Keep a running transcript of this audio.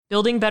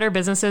Building Better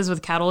Businesses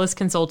with Catalyst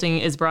Consulting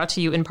is brought to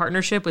you in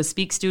partnership with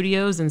Speak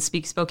Studios and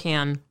Speak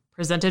Spokane,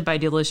 presented by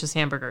Delicious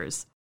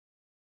Hamburgers.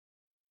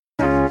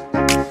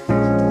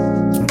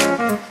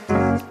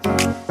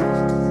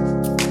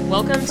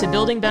 Welcome to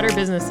Building Better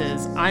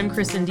Businesses. I'm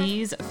Kristen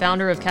Dees,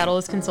 founder of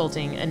Catalyst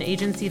Consulting, an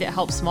agency that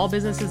helps small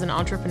businesses and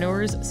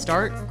entrepreneurs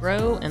start,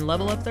 grow, and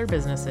level up their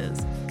businesses.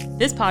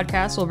 This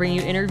podcast will bring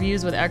you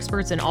interviews with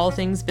experts in all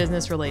things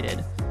business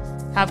related.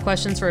 Have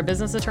questions for a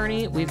business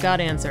attorney? We've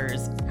got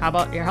answers. How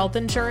about your health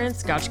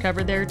insurance? Got you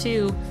covered there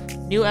too.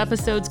 New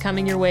episodes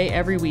coming your way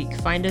every week.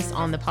 Find us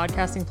on the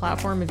podcasting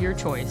platform of your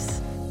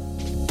choice.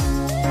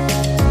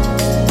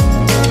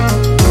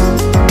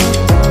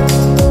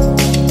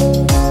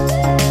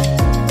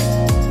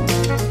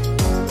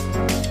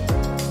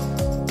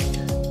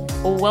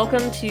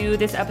 Welcome to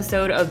this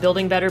episode of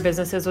Building Better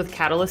Businesses with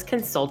Catalyst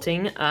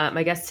Consulting.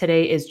 My guest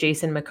today is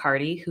Jason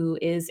McCarty, who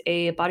is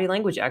a body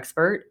language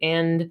expert,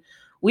 and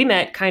we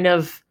met kind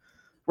of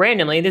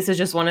randomly. This is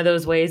just one of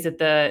those ways that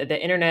the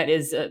internet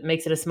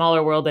makes it a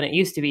smaller world than it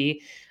used to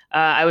be.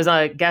 I was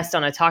a guest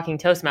on a Talking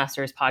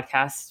Toastmasters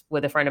podcast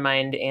with a friend of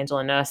mine,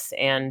 Angela Nuss,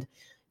 and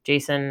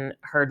Jason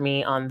heard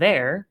me on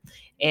there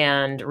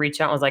and reached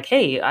out and was like,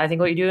 "Hey, I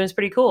think what you're doing is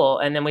pretty cool."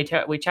 And then we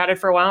chatted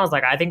for a while. I was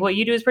like, "I think what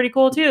you do is pretty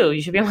cool too.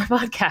 You should be on my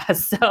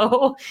podcast."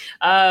 So,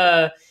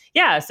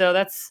 so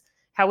that's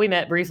how we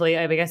met briefly.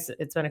 I guess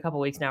it's been a couple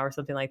weeks now or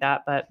something like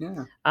that. But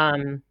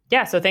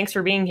so thanks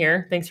for being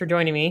here. Thanks for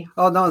joining me.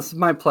 Oh, no, this is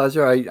my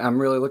pleasure. I'm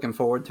really looking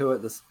forward to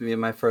it. This will be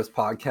my first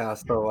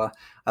podcast. So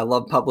I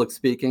love public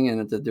speaking,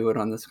 and to do it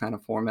on this kind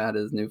of format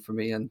is new for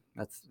me, and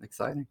that's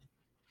exciting.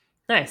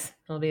 Nice.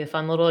 It'll be a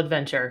fun little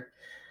adventure.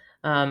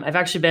 I've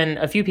actually been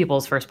a few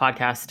people's first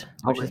podcast,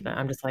 which has been,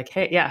 I'm just like,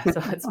 hey, yeah.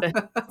 So it's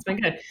been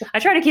good. I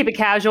try to keep it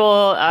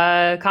casual,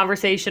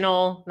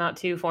 conversational, not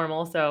too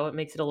formal. So it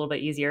makes it a little bit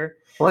easier.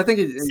 Well, I think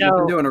you've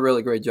been doing a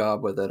really great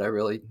job with it. I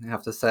really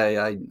have to say,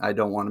 I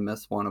don't want to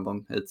miss one of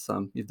them. It's,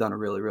 you've done a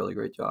really, really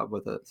great job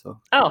with it. So.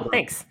 Oh,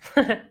 thanks.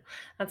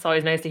 That's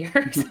always nice to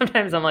hear.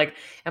 Sometimes I'm like,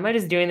 am I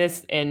just doing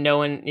this and no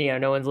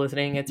one's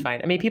listening? It's fine.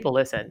 I mean, people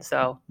listen,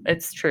 so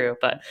it's true,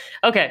 but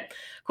okay.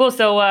 Cool.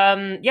 So,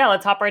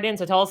 let's hop right in.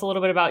 So tell us a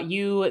little bit about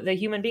you, the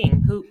human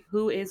being.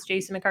 Who is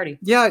Jason McCarty?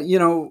 Yeah,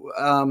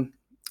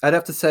 I'd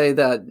have to say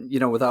that,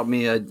 without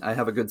me, I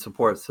have a good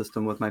support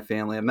system with my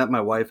family. I met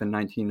my wife in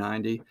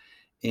 1990,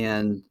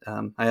 and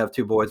I have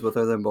two boys with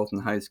her. They're both in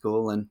high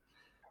school, and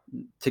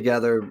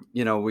together,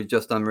 we've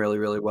just done really,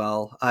 really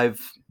well. I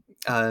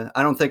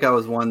don't think I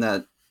was one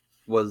that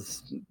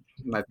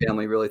my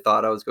family really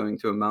thought I was going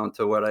to amount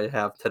to what I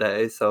have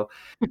today. So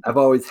I've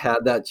always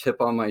had that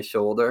chip on my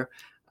shoulder.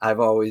 I've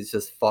always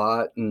just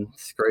fought and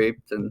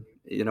scraped, and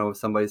if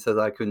somebody says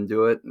I couldn't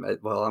do it,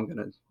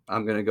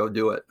 I'm gonna go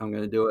do it. I'm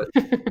gonna do it.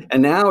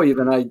 And now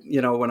even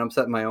when I'm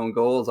setting my own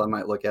goals, I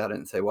might look at it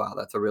and say, wow,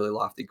 that's a really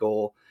lofty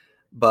goal,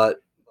 but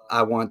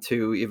I want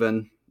to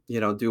even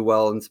do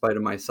well in spite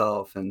of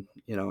myself, and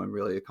and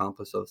really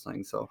accomplish those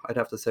things. So I'd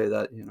have to say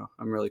that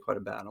I'm really quite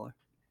a battler.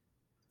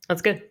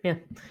 That's good. Yeah,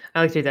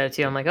 I like to do that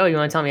too. I'm like, oh, you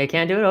want to tell me I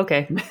can't do it?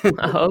 Okay,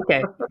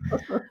 okay.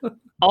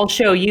 I'll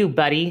show you,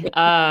 buddy.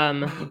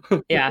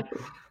 Yeah,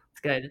 it's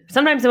good.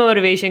 Sometimes the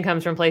motivation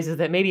comes from places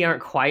that maybe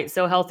aren't quite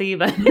so healthy,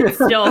 but it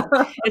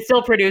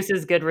still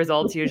produces good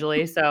results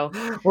usually. So,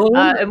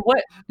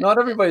 not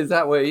everybody's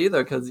that way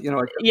either, because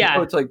I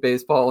coach like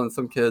baseball and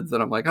some kids,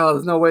 and I'm like, oh,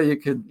 there's no way you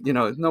could,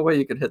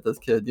 hit this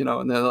kid,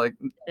 and they're like,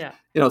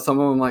 some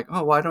of them like,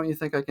 oh, why don't you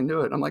think I can do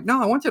it? I'm like, no,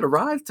 I want you to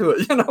rise to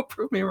it,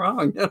 prove me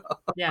wrong.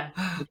 Yeah.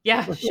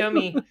 Show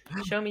me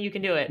you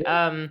can do it.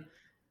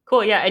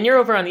 Cool. Yeah. And you're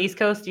over on the East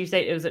Coast. You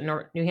say it was at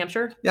New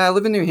Hampshire? Yeah, I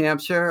live in New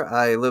Hampshire.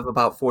 I live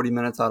about 40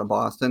 minutes out of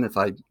Boston. If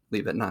I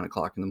leave at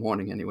 9:00 in the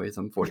morning, anyways,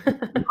 I'm 40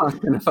 minutes in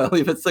Boston. If I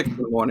leave at 6 in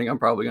the morning, I'm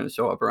probably going to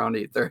show up around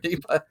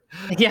 8:30. But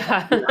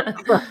yeah.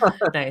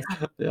 Nice.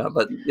 Yeah.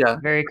 But yeah.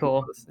 Very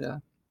cool. Yeah.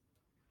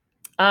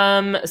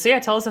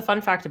 Tell us a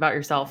fun fact about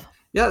yourself.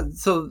 Yeah.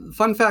 So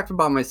fun fact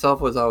about myself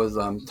was I was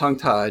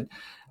tongue-tied.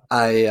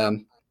 My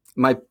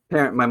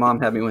mom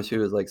had me when she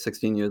was like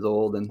 16 years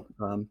old, and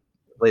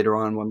later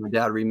on, when my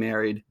dad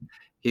remarried,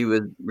 he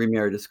was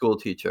remarried a school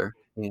teacher,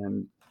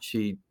 and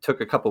she took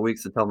a couple of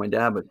weeks to tell my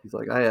dad, but she's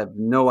like, I have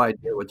no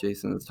idea what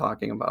Jason is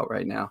talking about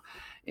right now,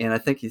 and I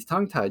think he's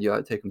tongue-tied. You ought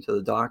to take him to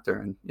the doctor.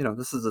 And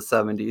this is the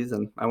 70s,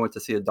 and I went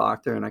to see a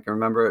doctor, and I can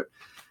remember it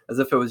as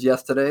if it was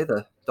yesterday.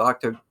 The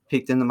doctor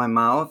peeked into my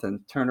mouth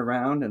and turned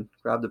around and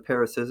grabbed a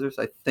pair of scissors.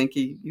 I think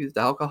he used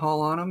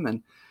alcohol on them,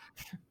 and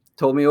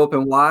told me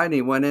open wide, and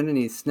he went in and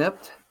he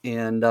snipped,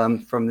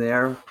 and from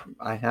there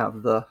I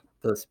have the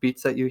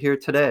speech that you hear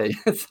today.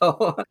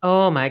 So,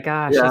 oh my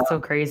gosh, That's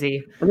so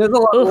crazy. And there's a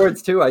lot of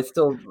words too. I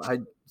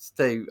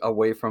stay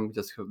away from,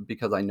 just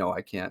because I know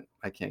I can't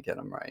get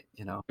them right.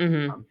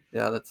 Mm-hmm.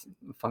 That's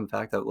a fun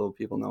fact that little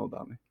people know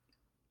about me.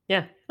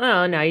 Yeah.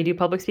 Well, now you do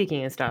public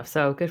speaking and stuff,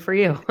 so good for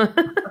you.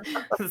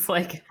 It's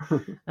like,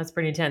 that's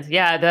pretty intense.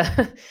 Yeah,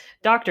 the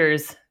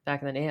doctors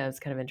back in the day, I was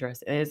kind of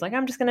interested. It's like,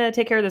 I'm just gonna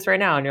take care of this right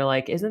now, and you're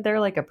like, isn't there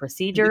like a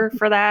procedure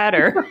for that?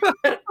 Or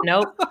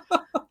nope.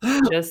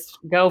 Just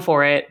go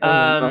for it.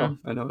 I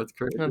know it's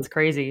crazy. That's Yeah.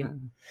 crazy.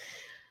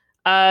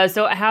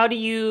 So how do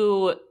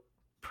you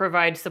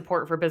provide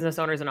support for business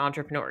owners and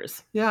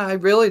entrepreneurs? Yeah, I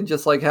really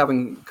just like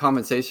having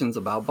conversations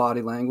about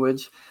body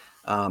language.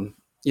 Um,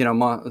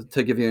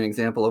 to give you an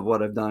example of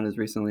what I've done is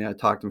recently I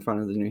talked in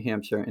front of the New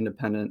Hampshire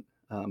Independent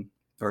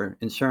or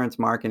insurance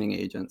marketing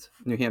agents,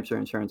 New Hampshire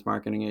insurance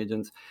marketing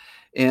agents.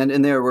 And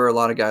in there were a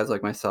lot of guys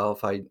like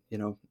myself.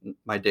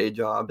 My day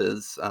job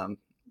is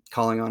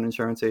calling on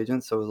insurance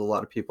agents. So there's a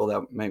lot of people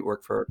that might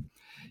work for,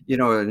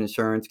 an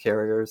insurance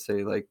carrier,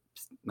 say like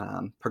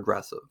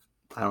Progressive.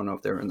 I don't know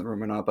if they're in the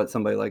room or not, but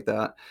somebody like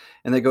that.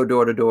 And they go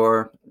door to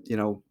door,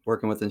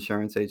 working with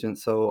insurance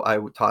agents. So I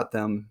taught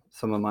them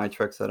some of my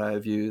tricks that I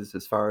have used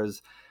as far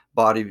as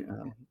body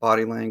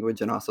language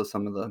and also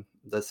some of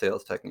the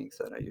sales techniques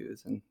that I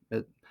use.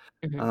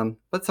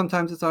 But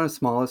sometimes it's on a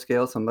smaller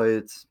scale. Somebody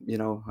it's,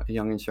 a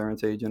young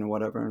insurance agent or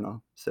whatever, and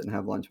I'll sit and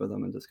have lunch with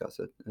them and discuss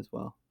it as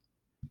well.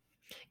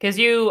 Because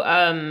you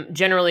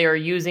generally are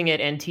using it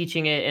and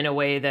teaching it in a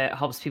way that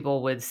helps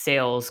people with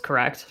sales,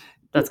 correct?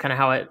 That's kind of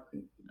how it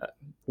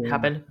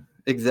happened.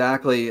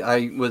 Exactly.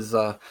 I was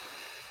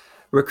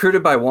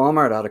recruited by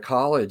Walmart out of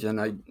college, and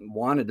I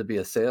wanted to be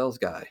a sales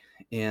guy.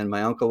 And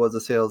my uncle was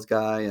a sales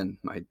guy, and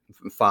my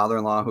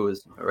father-in-law, who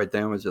was right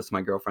there, was just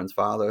my girlfriend's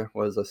father,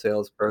 was a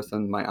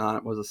salesperson. My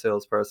aunt was a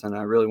salesperson.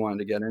 I really wanted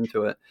to get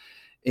into it.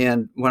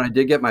 And when I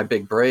did get my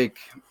big break,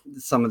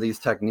 some of these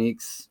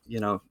techniques,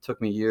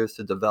 took me years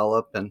to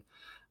develop. And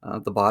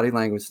the body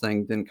language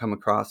thing didn't come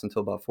across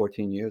until about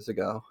 14 years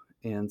ago.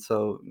 And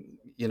so,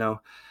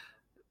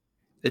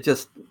 it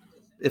just,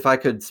 if I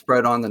could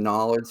spread on the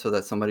knowledge so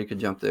that somebody could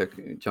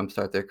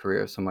jumpstart their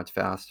career so much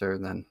faster,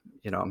 then,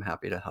 I'm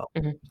happy to help.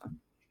 Mhm.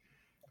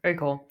 Very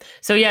cool.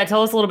 So yeah,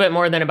 tell us a little bit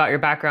more then about your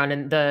background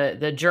and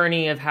the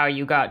journey of how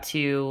you got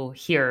to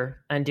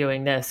here and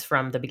doing this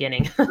from the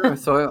beginning. Sure.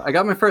 So I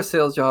got my first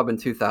sales job in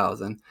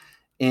 2000,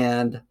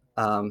 and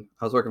I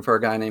was working for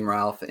a guy named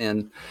Ralph,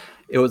 and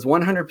it was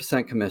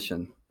 100%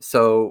 commission.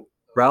 So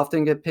Ralph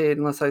didn't get paid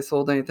unless I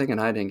sold anything,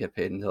 and I didn't get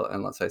paid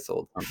unless I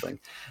sold something.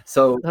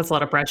 So That's a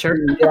lot of pressure.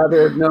 yeah,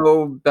 there's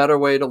no better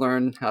way to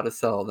learn how to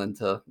sell than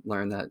to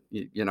learn that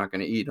you're not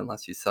going to eat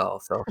unless you sell.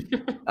 So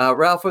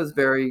Ralph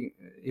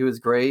he was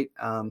great,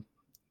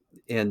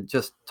 and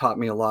just taught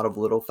me a lot of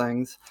little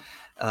things.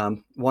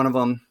 One of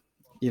them,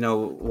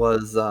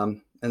 was,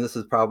 and this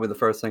is probably the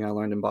first thing I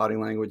learned in body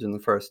language, and the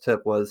first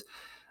tip was,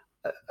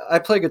 I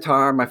play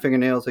guitar. My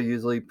fingernails are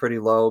usually pretty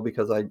low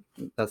because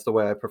that's the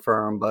way I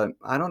prefer them, but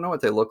I don't know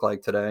what they look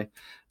like today.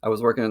 I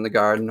was working in the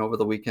garden over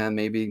the weekend.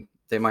 Maybe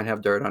they might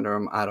have dirt under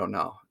them. I don't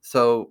know.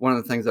 So one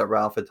of the things that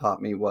Ralph had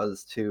taught me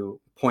was to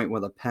point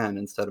with a pen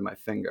instead of my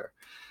finger.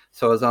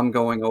 So as I'm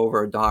going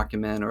over a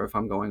document, or if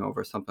I'm going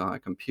over something on a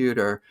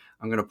computer,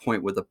 I'm going to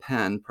point with a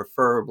pen,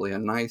 preferably a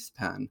nice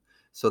pen,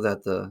 so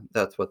that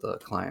that's what the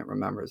client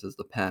remembers is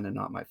the pen and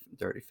not my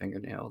dirty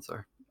fingernails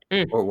or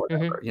Mm-hmm.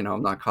 whatever.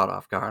 I'm not caught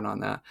off guard on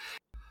that.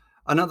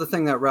 Another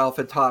thing that Ralph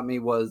had taught me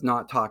was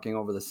not talking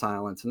over the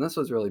silence. And this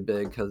was really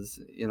big because,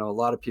 a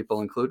lot of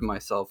people, including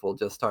myself, will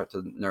just start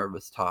to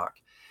nervous talk.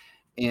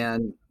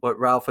 And what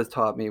Ralph has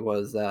taught me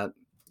was that,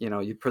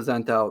 you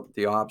present out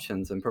the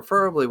options, and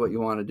preferably what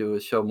you want to do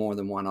is show more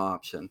than one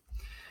option.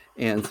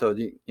 And so,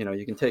 you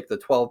can take the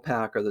 12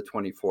 pack or the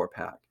 24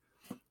 pack.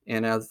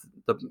 And as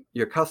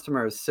your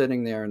customer is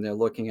sitting there and they're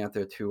looking at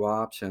their two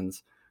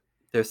options,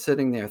 they're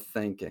sitting there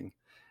thinking.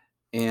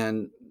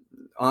 And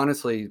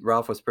honestly,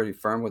 Ralph was pretty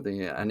firm with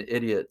me. An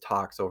idiot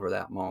talks over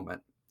that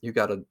moment. You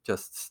got to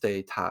just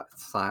stay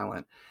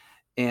silent.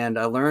 And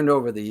I learned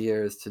over the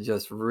years to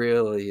just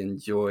really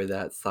enjoy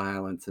that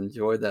silence,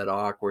 enjoy that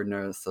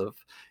awkwardness of,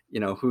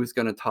 who's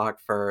going to talk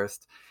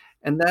first.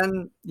 And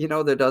then,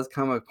 there does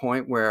come a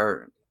point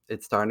where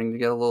it's starting to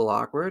get a little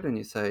awkward, and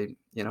you say,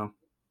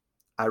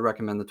 I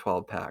recommend the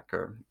 12 pack,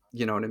 or,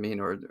 you know what I mean?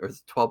 Or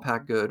is 12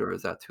 pack good, or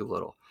is that too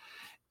little?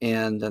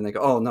 And then they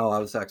go, oh no, I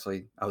was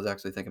actually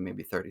thinking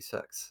maybe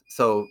 36.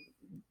 So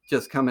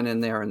just coming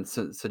in there and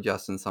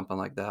suggesting something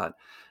like that,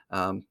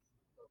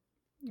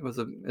 was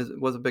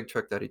a big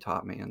trick that he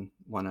taught me, and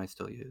one I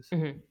still use.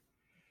 Mm-hmm.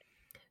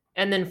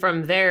 And then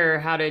from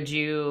there, how did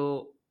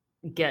you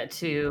get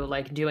to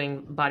like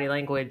doing body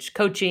language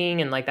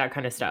coaching and like that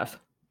kind of stuff?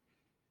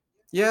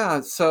 Yeah.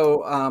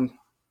 So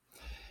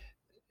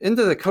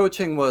into the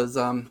coaching was,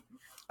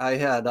 I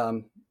had,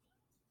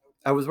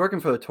 I was working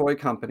for a toy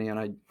company, and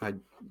I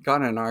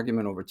got in an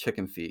argument over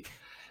chicken feet.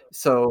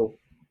 So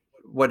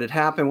what had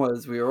happened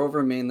was we were over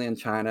in mainland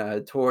China. I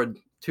toured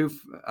two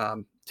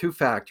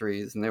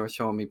factories, and they were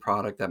showing me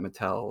product that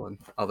Mattel and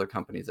other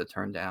companies had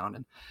turned down.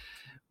 And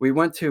we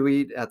went to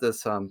eat at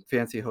this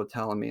fancy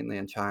hotel in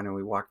mainland China.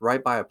 We walked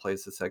right by a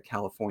place that said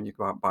California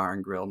Bar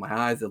and Grill. My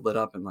eyes had lit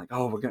up, and like,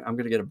 oh, I'm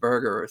gonna get a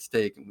burger or a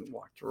steak. And we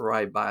walked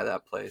right by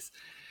that place.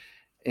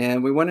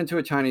 And we went into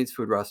a Chinese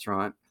food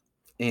restaurant.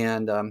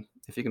 And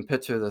if you can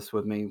picture this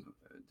with me,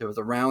 there was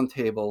a round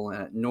table,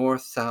 and at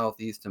north, south,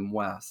 east, and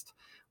west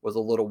was a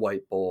little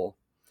white bowl.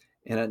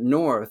 And at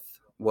north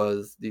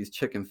was these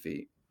chicken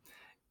feet.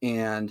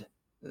 And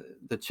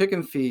the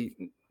chicken feet,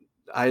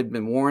 I had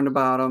been warned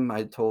about them. I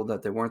had told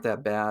that they weren't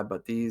that bad,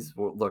 but these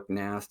looked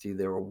nasty.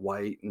 They were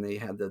white and they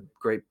had the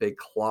great big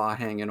claw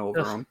hanging over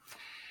Ugh. them.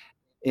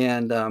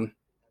 And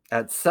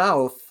at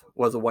South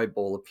was a white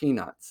bowl of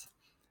peanuts.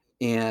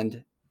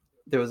 And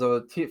there was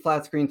a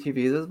flat screen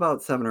TV. There's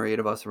about 7 or 8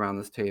 of us around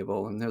this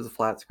table, and there's a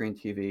flat screen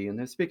TV, and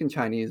they're speaking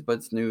Chinese, but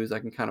it's news. I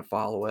can kind of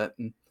follow it.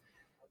 And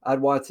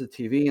I'd watch the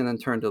TV and then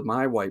turn to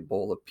my white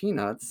bowl of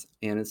peanuts,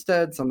 and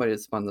instead somebody had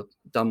spun the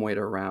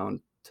dumbwaiter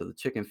around to the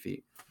chicken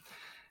feet.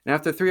 And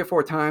after 3 or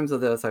 4 times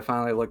of this, I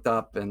finally looked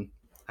up and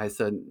I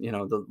said,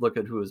 look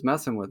at who was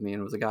messing with me.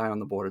 And it was a guy on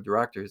the board of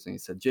directors. And he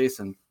said,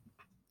 Jason,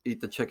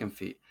 eat the chicken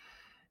feet.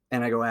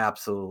 And I go,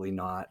 absolutely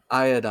not.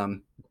 I had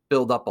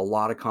built up a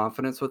lot of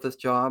confidence with this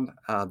job.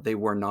 They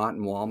were not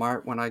in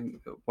Walmart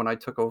when I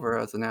took over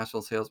as the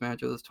national sales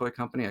manager of this toy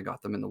company. I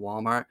got them in the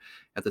Walmart.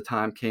 At the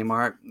time,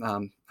 Kmart.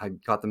 I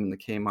got them in the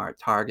Kmart,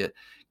 Target.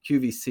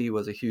 QVC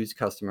was a huge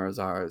customer of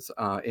ours.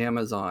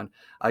 Amazon.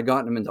 I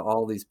got them into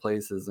all these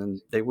places,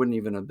 and they wouldn't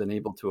even have been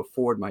able to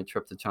afford my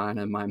trip to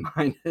China in my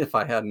mind if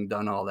I hadn't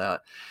done all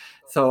that.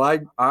 So I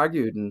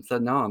argued and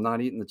said, no, I'm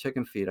not eating the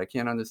chicken feet. I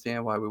can't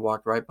understand why we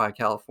walked right by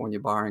California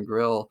Bar and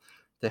Grill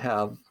to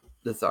have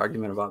this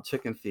argument about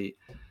chicken feet.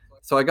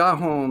 So I got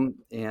home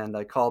and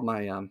I called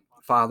my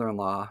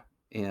father-in-law,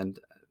 and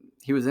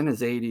he was in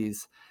his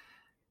 80s,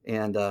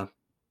 and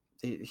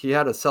he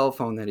had a cell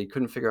phone that he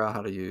couldn't figure out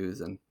how to use.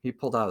 And he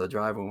pulled out of the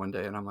driveway one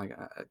day, and I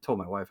told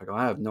my wife, I go,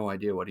 I have no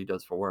idea what he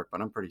does for work, but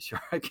I'm pretty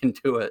sure I can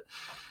do it.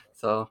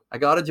 So I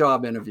got a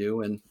job interview,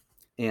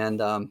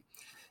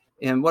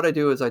 and what I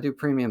do is I do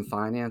premium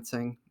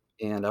financing,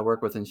 and I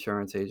work with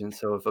insurance agents.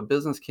 So if a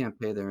business can't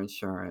pay their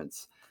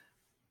insurance,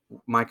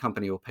 my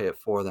company will pay it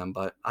for them.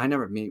 But I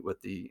never meet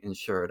with the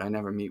insured. I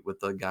never meet with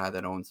the guy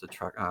that owns the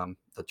truck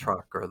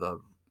or the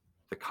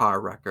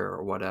car wrecker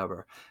or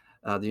whatever.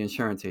 The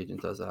insurance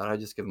agent does that. I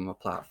just give them a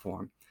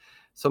platform.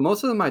 So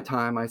most of my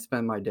time, I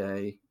spend my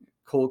day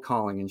cold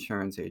calling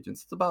insurance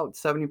agents. It's about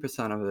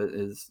 70% of it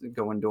is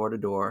going door to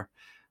door,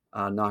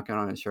 knocking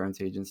on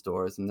insurance agents'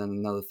 doors, and then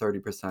another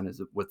 30% is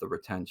with the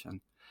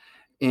retention.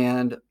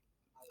 And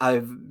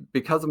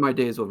because of my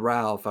days with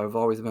Ralph, I've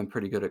always been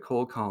pretty good at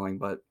cold calling,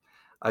 but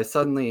I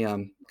suddenly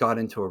got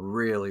into a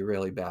really,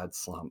 really bad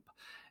slump,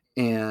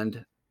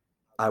 and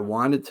I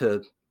wanted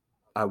to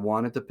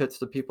pitch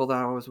the people that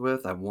I was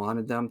with. I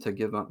wanted them to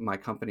give my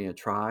company a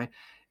try,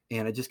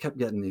 and I just kept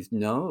getting these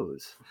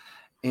no's,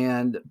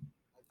 and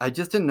I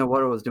just didn't know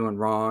what I was doing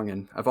wrong.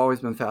 And I've always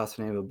been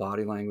fascinated with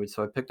body language,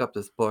 so I picked up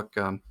this book.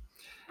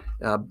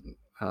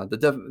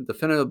 The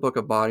Definitive Book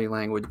of Body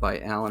Language by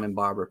Alan and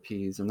Barbara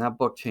Pease, and that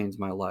book changed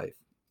my life.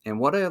 And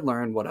what I had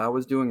learned, what I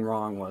was doing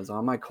wrong was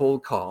on my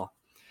cold call,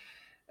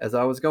 as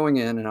I was going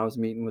in and I was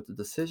meeting with the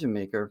decision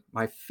maker,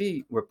 my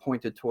feet were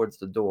pointed towards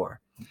the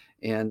door.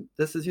 And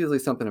this is usually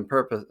something in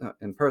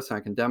person I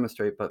can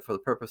demonstrate, but for the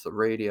purpose of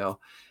radio,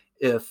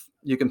 if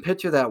you can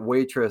picture that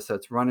waitress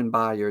that's running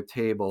by your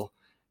table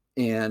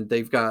and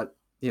they got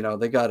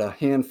a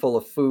handful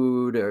of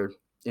food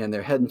and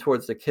they're heading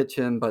towards the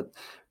kitchen, but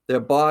their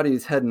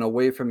body's heading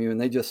away from you, and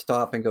they just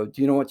stop and go,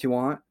 do you know what you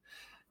want?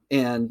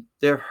 And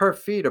her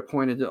feet are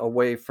pointed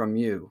away from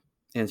you,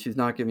 and she's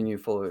not giving you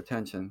full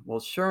attention.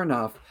 Well, sure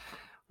enough,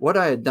 what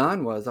I had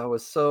done was I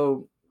was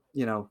so,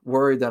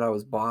 worried that I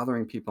was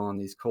bothering people on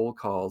these cold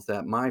calls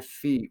that my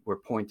feet were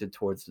pointed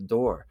towards the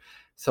door.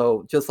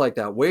 So just like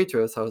that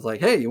waitress, I was like,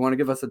 hey, you want to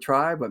give us a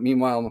try? But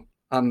meanwhile,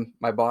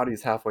 my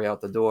body's halfway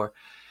out the door.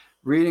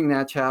 Reading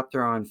that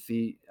chapter on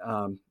feet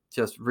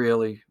just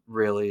really,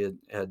 really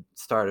had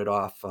started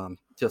off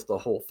just the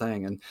whole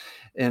thing.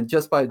 And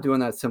just by doing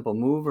that simple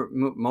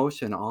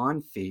motion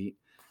on feet,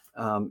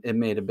 it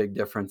made a big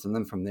difference. And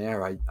then from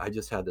there, I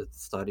just had to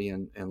study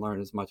and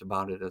learn as much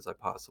about it as I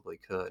possibly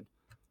could.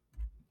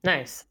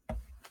 Nice.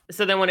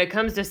 So then when it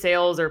comes to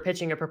sales or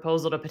pitching a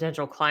proposal to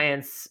potential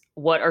clients,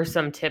 what are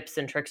some tips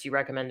and tricks you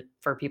recommend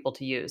for people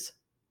to use?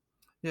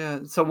 Yeah.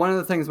 So one of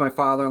the things my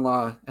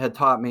father-in-law had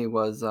taught me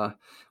was when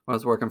I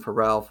was working for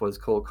Ralph was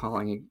cold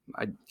calling.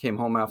 I came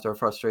home after a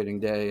frustrating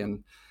day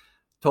and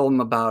told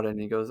him about it. And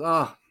he goes,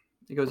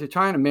 you're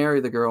trying to marry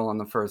the girl on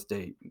the first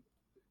date.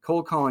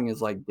 Cold calling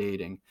is like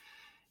dating.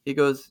 He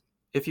goes,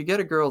 if you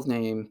get a girl's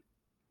name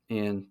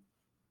and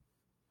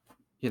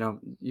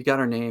you got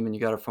her name and you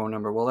got her phone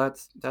number, well,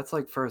 that's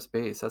like first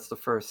base. That's the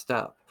first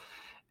step.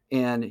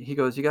 And he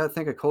goes, you got to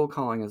think of cold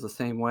calling as the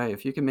same way.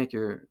 If you can make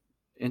your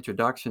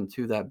introduction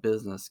to that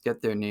business,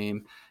 get their name,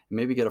 and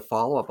maybe get a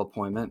follow-up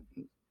appointment,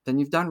 then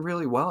you've done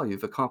really well.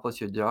 You've accomplished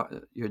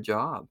your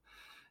job.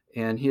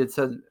 And he had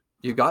said,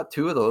 you got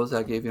 2 of those.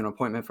 That gave you an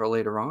appointment for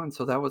later on.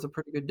 So that was a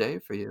pretty good day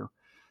for you.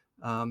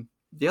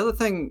 The other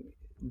thing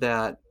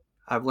that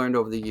I've learned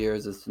over the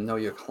years is to know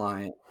your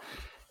client.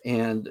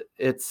 And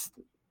it's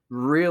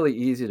really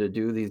easy to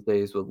do these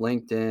days with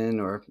LinkedIn,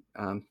 or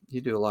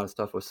you do a lot of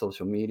stuff with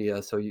social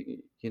media. So,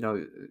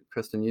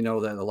 Kristen,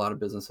 that a lot of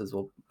businesses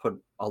will put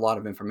a lot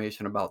of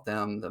information about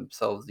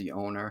themselves, the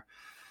owner.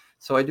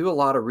 So I do a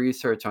lot of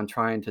research on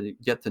trying to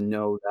get to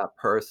know that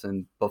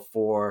person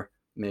before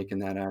making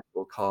that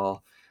actual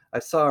call. I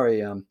saw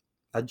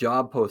a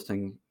job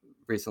posting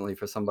recently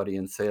for somebody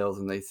in sales,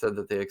 and they said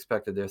that they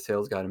expected their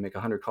sales guy to make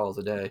 100 calls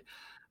a day.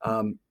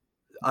 Um,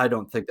 I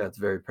don't think that's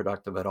very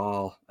productive at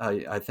all.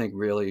 I think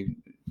really,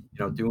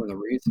 doing the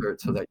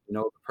research so that you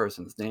know the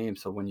person's name,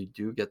 so when you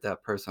do get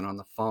that person on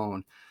the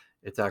phone,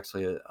 it's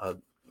actually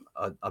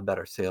a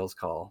better sales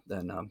call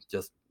than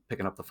just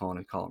picking up the phone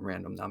and calling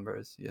random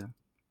numbers. Yeah.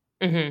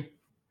 Mhm.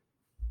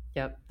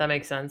 Yep, that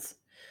makes sense.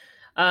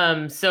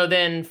 So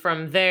then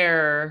from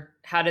there,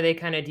 how do they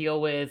kind of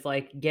deal with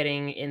like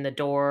getting in the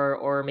door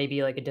or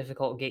maybe like a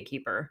difficult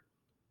gatekeeper?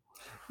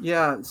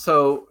 Yeah,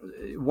 so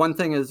one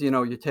thing is,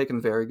 you're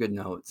taking very good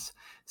notes.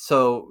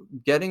 So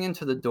getting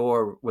into the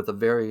door with a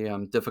very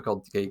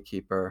difficult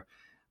gatekeeper,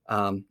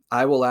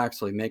 I will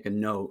actually make a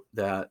note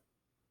that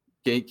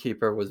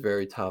gatekeeper was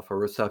very tough or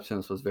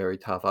receptionist was very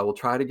tough. I will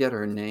try to get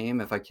her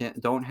name. If I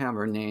don't have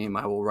her name,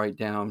 I will write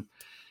down,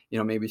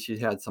 maybe she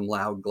had some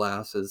loud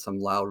glasses, some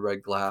loud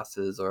red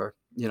glasses, or,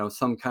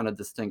 some kind of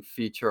distinct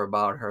feature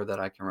about her that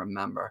I can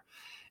remember.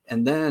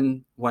 And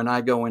then when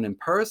I go in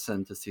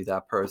person to see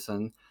that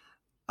person,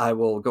 I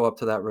will go up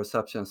to that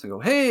receptionist and go,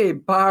 "Hey,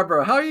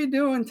 Barbara, how are you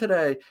doing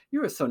today?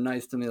 You were so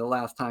nice to me the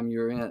last time you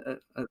were in,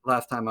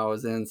 last time I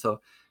was in. So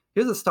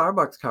here's a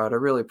Starbucks card. I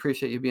really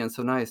appreciate you being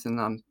so nice.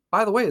 And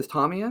by the way, is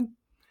Tommy in?"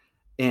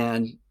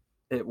 And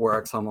it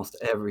works almost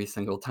every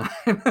single time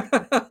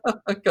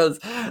because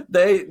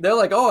they're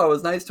like, "Oh, I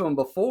was nice to him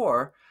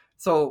before,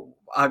 so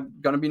I'm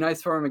gonna be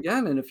nice for him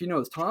again." And if he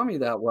knows Tommy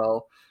that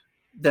well,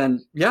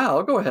 then yeah,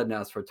 I'll go ahead and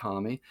ask for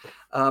Tommy.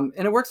 And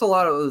it works a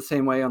lot of the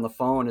same way on the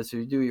phone as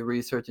you do your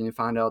research and you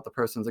find out the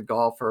person's a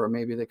golfer or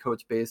maybe they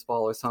coach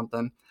baseball or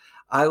something.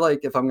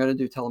 If I'm going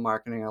to do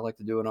telemarketing, I like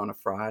to do it on a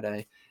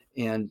Friday.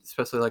 And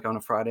especially like on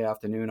a Friday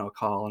afternoon, I'll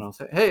call and I'll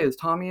say, "Hey, is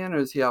Tommy in or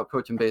is he out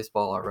coaching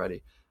baseball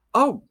already?"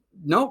 "Oh,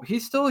 no,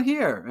 he's still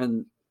here."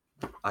 And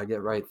I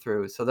get right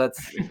through. So that's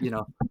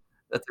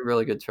a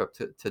really good trick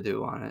to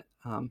do on it.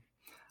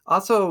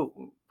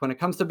 Also, when it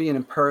comes to being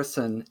in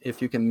person,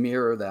 if you can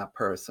mirror that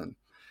person.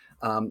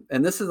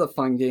 And this is a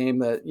fun game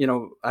that,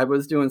 I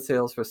was doing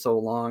sales for so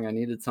long, I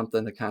needed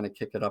something to kind of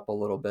kick it up a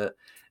little bit.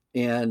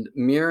 And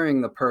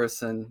mirroring the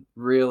person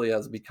really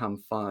has become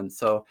fun.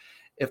 So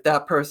if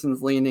that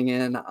person's leaning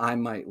in, I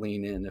might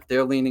lean in. If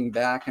they're leaning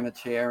back in a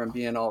chair and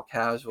being all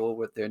casual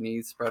with their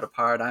knees spread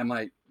apart, I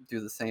might do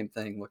the same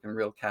thing, looking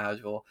real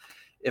casual.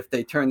 If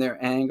they turn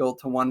their angle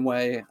to one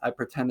way, I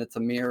pretend it's a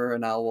mirror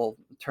and I will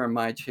turn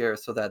my chair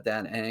so that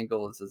that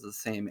angle is the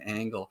same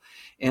angle.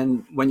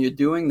 And when you're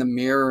doing the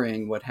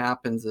mirroring, what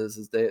happens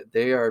is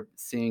they are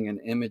seeing an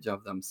image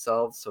of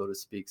themselves, so to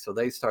speak. So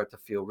they start to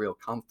feel real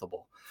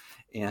comfortable.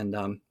 And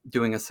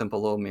doing a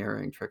simple little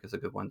mirroring trick is a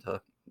good one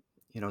to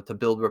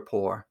build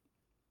rapport.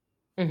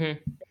 Mhm.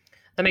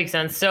 That makes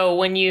sense. So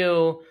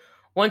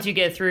once you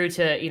get through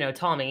to,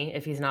 Tommy,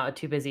 if he's not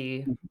too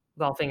busy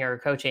golfing or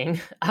coaching,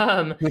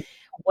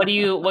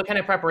 what kind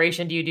of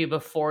preparation do you do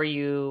before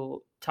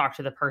you talk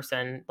to the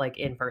person, like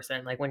in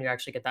person, like when you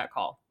actually get that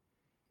call?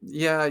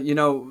 Yeah,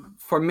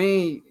 for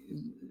me,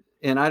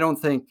 and I don't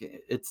think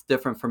it's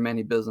different for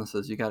many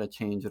businesses. You got to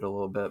change it a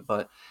little bit.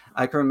 But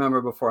I can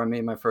remember before I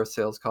made my first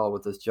sales call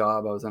with this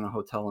job, I was in a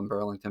hotel in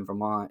Burlington,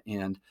 Vermont,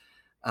 and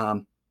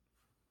um,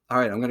 all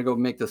right, I'm going to go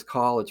make this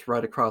call. It's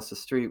right across the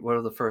street. What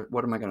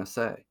am I going to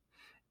say?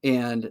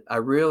 And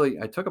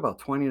I took about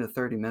 20 to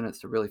 30 minutes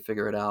to really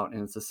figure it out.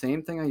 And it's the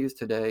same thing I use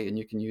today, and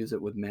you can use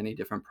it with many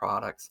different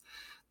products.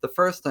 The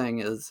first thing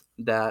is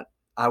that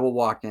I will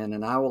walk in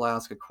and I will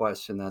ask a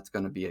question that's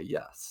going to be a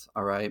yes.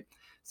 All right.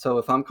 So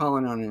if I'm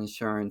calling on an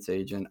insurance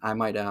agent, I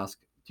might ask,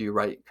 "Do you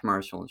write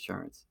commercial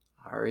insurance?"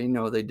 I already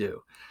know they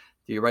do.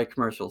 "Do you write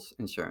commercial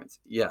insurance?"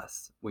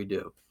 "Yes, we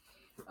do."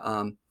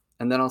 Um,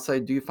 and then I'll say,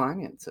 "Do you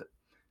finance it?"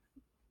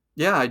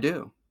 "Yeah, I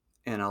do."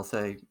 And I'll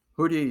say,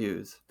 "Who do you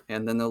use?"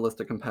 And then they'll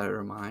list a competitor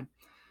of mine.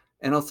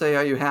 And I'll say,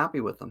 "Are you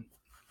happy with them?"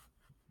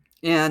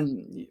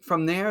 And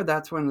from there,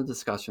 that's when the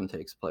discussion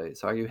takes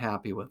place. Are you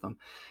happy with them?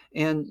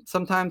 And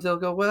sometimes they'll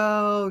go,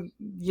 "Well,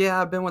 yeah,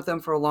 I've been with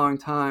them for a long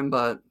time,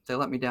 but they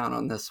let me down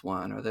on this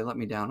one or they let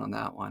me down on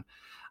that one."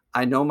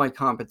 I know my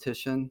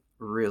competition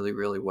really,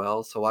 really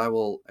well, so I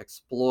will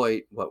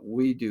exploit what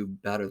we do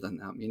better than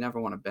them. You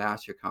never want to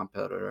bash your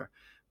competitor,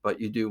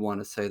 but you do want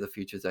to say the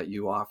features that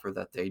you offer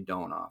that they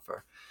don't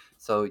offer.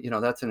 So,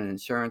 that's an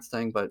insurance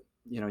thing, but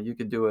you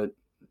could do it,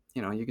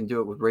 you can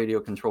do it with radio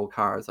controlled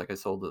cars, like I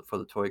sold it for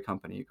the toy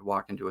company. You could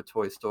walk into a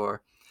toy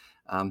store.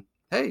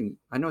 "Hey,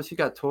 I noticed you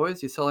got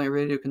toys. You selling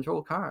radio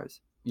controlled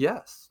cars?"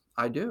 "Yes,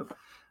 I do."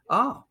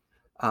 "Oh,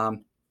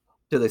 um,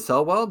 do they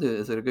sell well?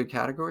 Is it a good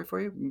category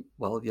for you?"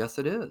 "Well, yes,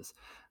 it is."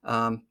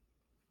 Um,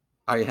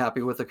 "Are you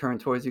happy with the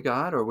current toys you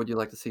got, or would you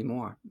like to see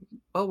more?"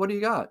 "Well, what do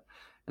you got?"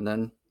 And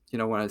then,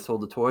 when I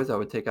sold the toys, I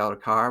would take out a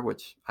car,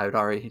 which I had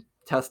already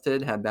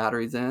tested, had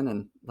batteries in,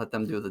 and let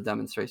them do the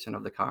demonstration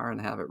of the car and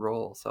have it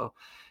roll. So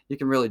you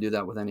can really do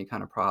that with any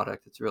kind of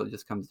product. It really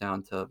just comes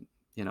down to,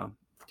 you know,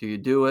 do you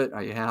do it?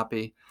 Are you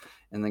happy?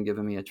 And then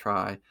giving me a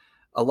try.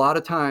 A lot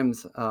of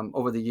times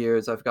over the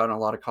years, I've gotten a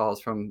lot of calls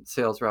from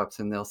sales reps,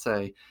 and they'll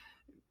say,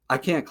 I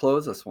can't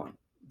close this one.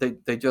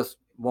 They just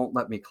won't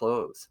let me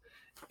close.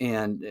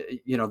 And,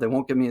 they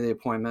won't give me the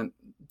appointment.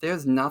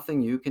 There's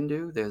nothing you can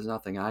do. There's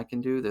nothing I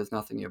can do. There's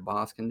nothing your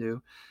boss can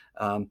do.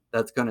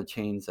 That's going to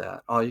change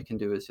that. All you can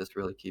do is just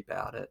really keep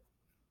at it.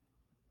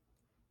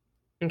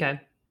 Okay.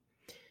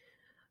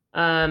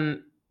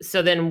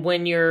 So then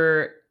when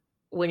you're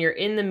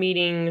in the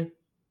meeting,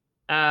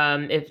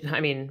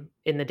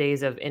 in the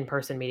days of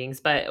in-person meetings,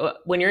 but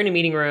when you're in a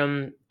meeting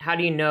room, how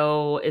do you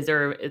know, is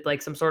there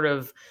like some sort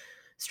of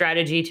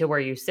strategy to where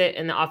you sit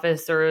in the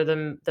office or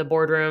the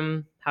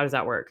boardroom? How does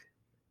that work?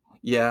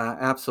 Yeah,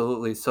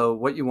 absolutely. So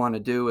what you want to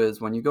do is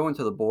when you go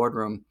into the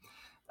boardroom,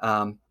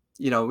 um,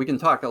 we can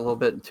talk a little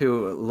bit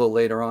too, a little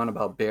later on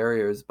about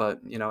barriers, but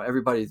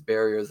everybody's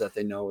barriers that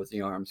they know is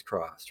the arms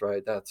crossed,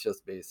 right? That's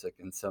just basic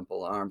and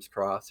simple. Arms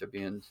crossed, they're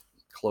being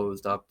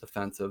closed up,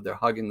 defensive, they're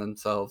hugging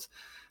themselves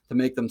to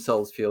make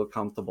themselves feel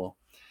comfortable.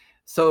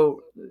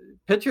 So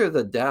picture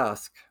the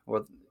desk,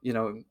 or,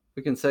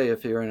 we can say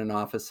if you're in an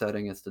office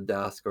setting, it's the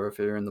desk, or if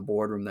you're in the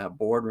boardroom, that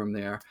boardroom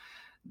there,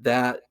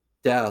 that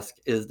desk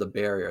is the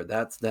barrier.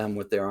 That's them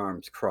with their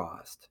arms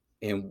crossed.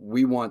 And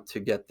we want to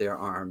get their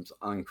arms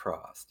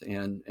uncrossed.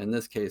 And in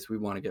this case, we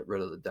want to get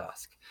rid of the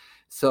desk.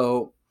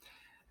 So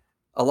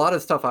a lot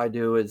of stuff I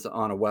do is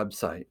on a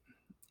website.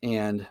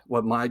 And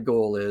what my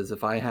goal is,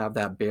 if I have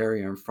that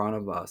barrier in front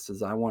of us,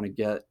 is I want to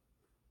get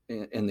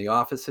in the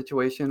office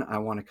situation, I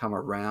want to come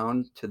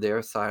around to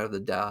their side of the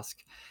desk,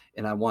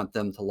 and I want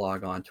them to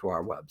log on to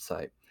our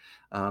website.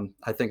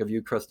 I think of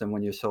you, Kristen,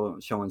 when you're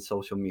showing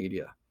social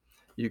media.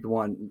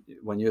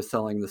 When you're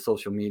selling the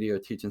social media or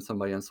teaching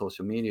somebody on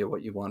social media,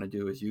 what you want to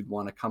do is you'd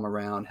want to come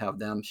around, have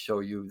them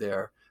show you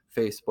their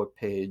Facebook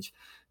page,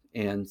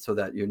 and so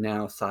that you're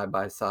now side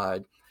by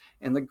side.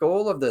 And the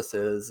goal of this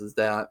is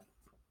that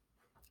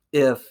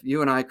if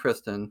you and I,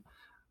 Kristen,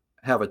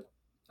 have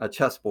a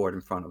chessboard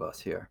in front of us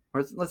here,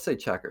 or let's say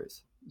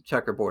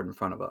checkerboard in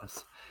front of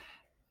us,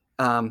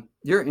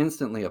 you're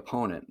instantly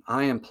opponent.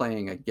 I am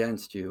playing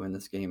against you in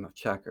this game of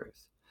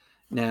checkers.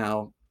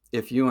 Now,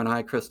 if you and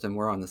I, Kristen,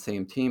 were on the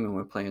same team and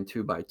we're playing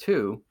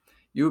 2x2,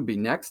 you would be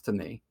next to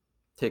me,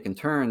 taking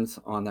turns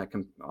on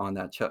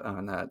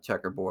that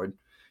checkerboard,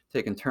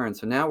 taking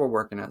turns. So now we're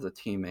working as a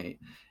teammate.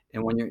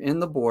 And when you're in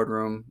the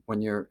boardroom,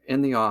 when you're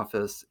in the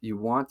office, you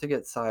want to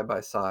get side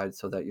by side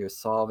so that you're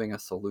solving a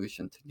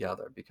solution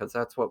together, because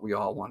that's what we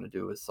all want to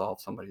do, is solve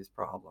somebody's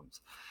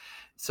problems.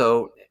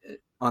 So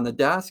on the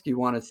desk, you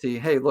want to see,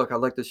 hey, look, I'd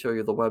like to show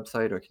you the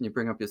website, or can you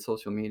bring up your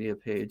social media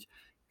page?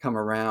 Come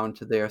around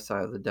to their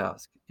side of the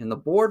desk. In the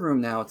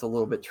boardroom now, it's a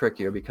little bit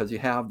trickier because you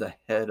have the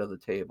head of the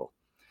table.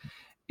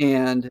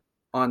 And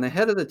on the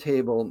head of the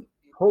table,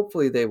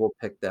 hopefully they will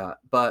pick that.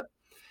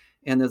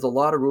 And there's a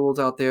lot of rules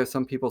out there.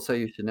 Some people say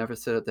you should never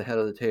sit at the head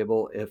of the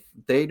table. If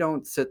they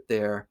don't sit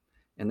there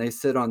and they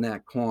sit on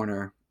that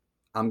corner,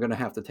 I'm going to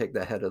have to take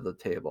the head of the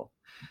table.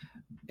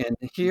 And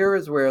here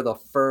is where the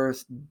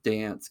first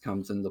dance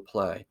comes into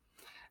play.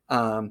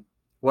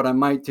 What I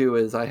might do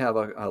is I have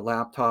a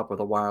laptop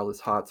with a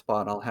wireless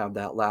hotspot. I'll have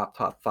that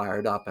laptop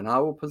fired up, and I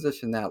will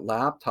position that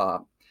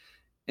laptop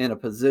in a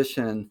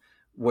position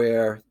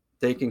where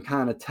they can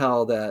kind of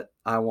tell that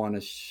I want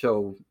to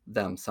show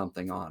them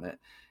something on it.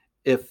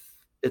 If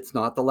it's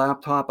not the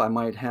laptop, I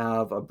might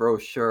have a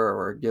brochure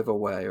or a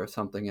giveaway or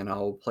something, and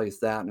I'll place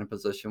that in a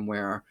position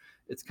where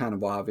it's kind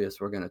of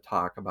obvious we're going to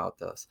talk about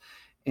this.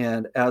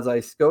 And as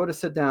I go to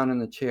sit down in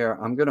the chair,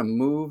 I'm going to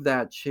move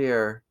that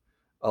chair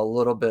a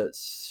little bit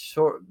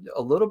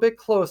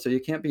closer. You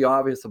can't be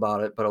obvious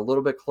about it, but a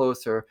little bit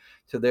closer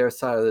to their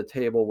side of the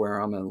table where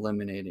I'm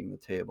eliminating the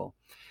table.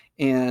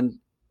 And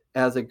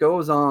as it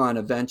goes on,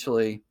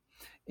 eventually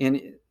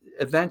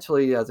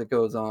as it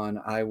goes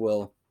on, I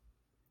will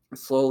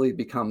slowly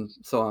become,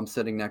 so I'm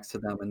sitting next to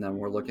them, and then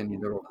we're looking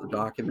either over the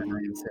document I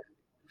am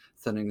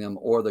sending them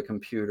or the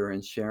computer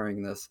and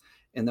sharing this.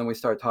 And then we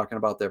start talking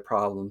about their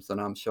problems, and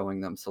I'm showing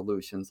them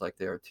solutions like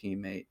they're a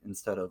teammate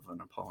instead of an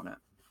opponent.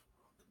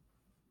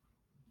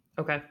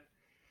 Okay.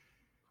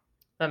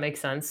 That makes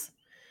sense.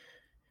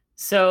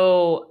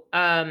 So,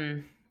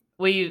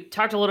 we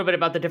talked a little bit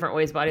about the different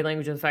ways body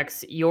language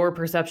affects your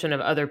perception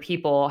of other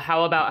people.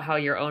 How about how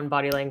your own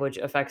body language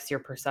affects your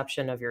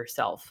perception of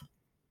yourself?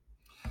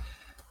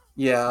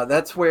 Yeah,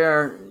 that's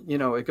where,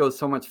 it goes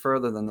so much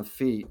further than the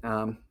feet.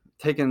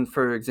 Taking,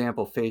 for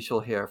example, facial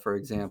hair, for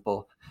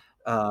example.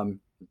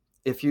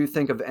 If you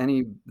think of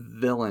any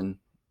villain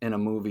in a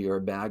movie or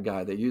a bad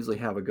guy, they usually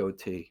have a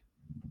goatee,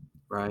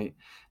 right?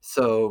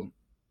 So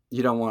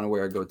you don't want to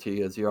wear a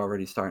goatee, as you're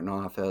already starting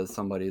off as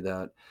somebody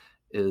that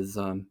is,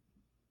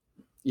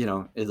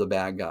 is a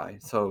bad guy.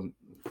 So,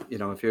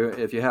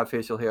 if you have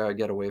facial hair, I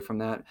get away from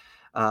that.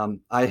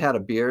 I had a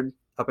beard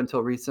up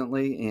until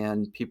recently,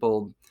 and it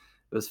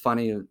was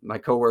funny. My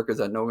coworkers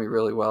that know me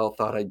really well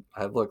thought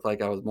I looked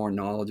like I was more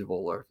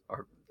knowledgeable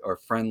or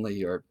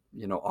friendly or,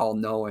 all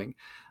knowing.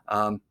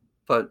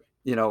 But,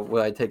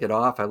 when I take it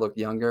off, I look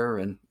younger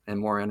and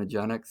more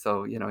energetic.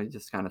 So, you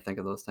just kind of think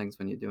of those things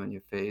when you're doing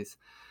your face.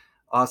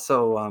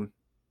 Also,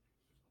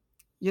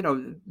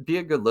 be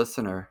a good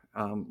listener.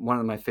 One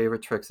of my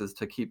favorite tricks is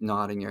to keep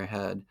nodding your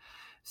head.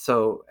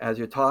 So as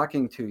you're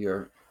talking to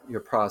your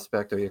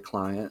prospect or your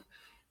client,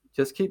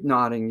 just keep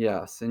nodding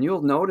yes, and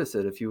you'll notice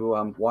it if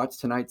you watch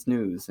tonight's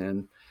news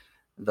and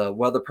the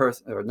weather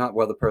person, or not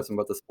weather person,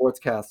 but the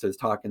sportscaster is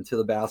talking to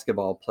the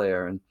basketball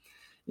player, and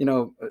you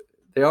know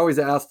they always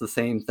ask the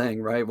same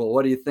thing, right? Well,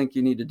 what do you think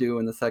you need to do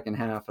in the second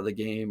half of the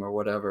game or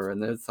whatever?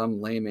 And there's some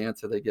lame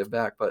answer they give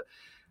back, but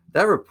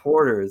that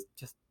reporter is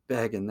just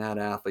begging that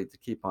athlete to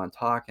keep on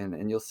talking,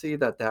 and you'll see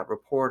that that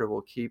reporter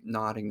will keep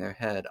nodding their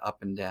head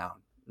up and down,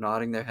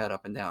 nodding their head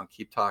up and down,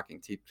 keep talking,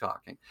 keep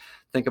talking.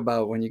 Think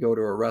about when you go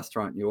to a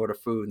restaurant and you order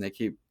food and they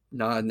keep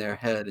nodding their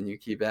head and you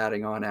keep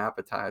adding on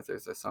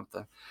appetizers or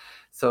something.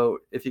 So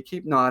if you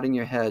keep nodding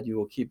your head, you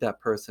will keep that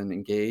person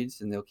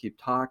engaged and they'll keep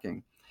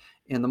talking.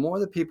 And the more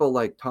that people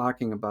like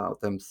talking about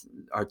them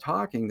are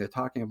talking, they're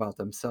talking about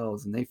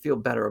themselves and they feel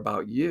better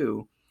about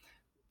you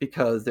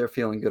because they're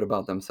feeling good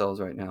about themselves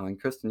right now. And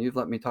Kristen, you've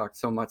let me talk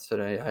so much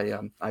today.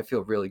 I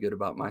feel really good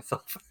about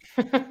myself.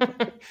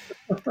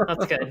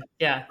 That's good.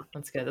 Yeah,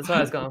 that's good. That's what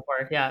I was going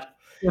for. Yeah.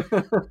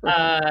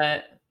 Uh,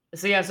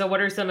 so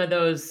what are some of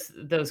those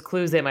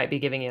clues they might be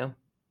giving you?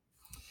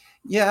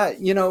 Yeah,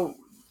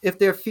 if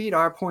their feet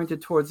are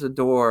pointed towards the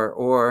door,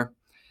 or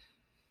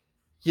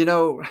you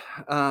know,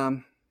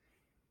 um,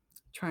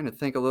 trying to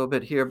think a little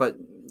bit here, but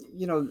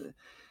you know,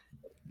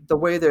 the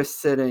way they're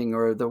sitting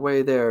or the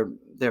way their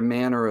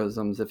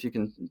mannerisms, if you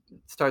can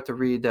start to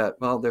read that,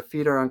 well, their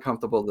feet are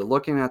uncomfortable, they're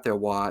looking at their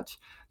watch,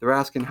 they're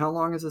asking, how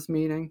long is this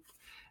meeting?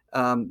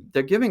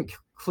 They're giving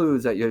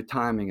clues that your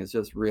timing is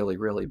just really,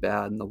 really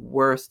bad. And the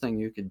worst thing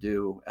you could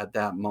do at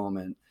that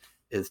moment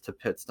is to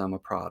pitch them a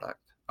product.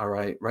 All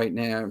right. Right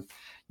now,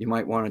 you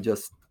might want to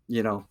just,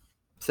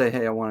 say,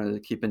 hey, I wanted to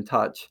keep in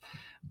touch.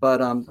 But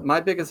my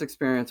biggest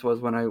experience was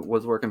when I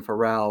was working for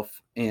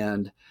Ralph,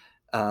 and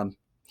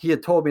he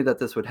had told me that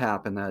this would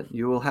happen, that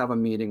you will have a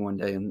meeting one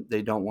day and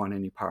they don't want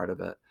any part of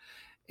it.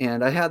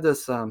 And I had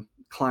this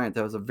client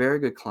that was a very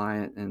good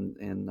client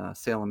in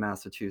Salem,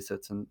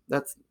 Massachusetts, and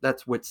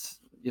that's which,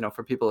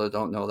 for people that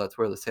don't know, that's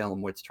where the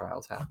Salem witch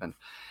trials happened.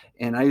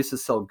 And I used to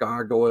sell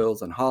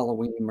gargoyles and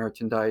Halloween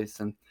merchandise,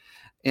 and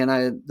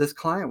this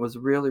client was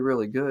really,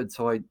 really good.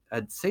 So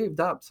I'd saved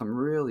up some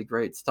really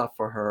great stuff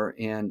for her,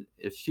 and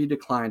if she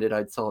declined it,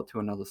 I'd sell it to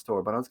another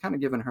store. But I was kind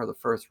of giving her the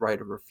first right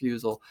of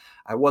refusal.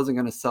 I wasn't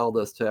going to sell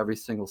this to every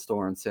single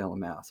store in Salem,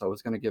 Mass. I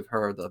was going to give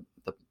her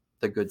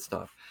the good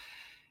stuff.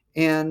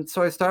 And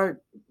so I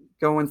start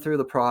going through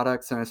the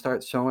products and I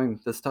start showing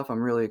the stuff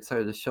I'm really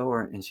excited to show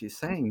her. And she's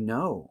saying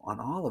no on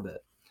all of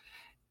it.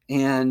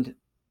 And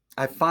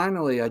I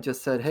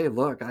just said, hey,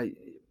 look,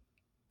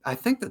 I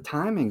think the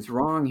timing's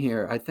wrong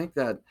here. I think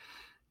that,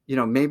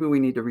 maybe we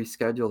need to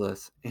reschedule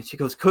this. And she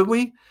goes, could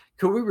we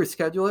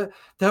reschedule it?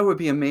 That would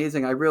be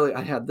amazing.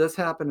 I had this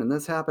happen and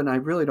this happen. I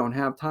really don't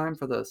have time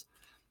for this.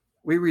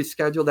 We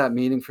rescheduled that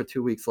meeting for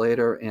 2 weeks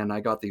later, and I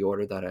got the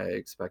order that I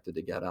expected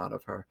to get out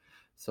of her.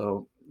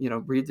 So,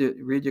 read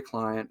your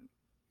client.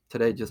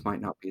 Today just might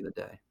not be the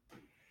day.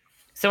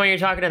 So when you're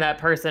talking to that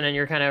person and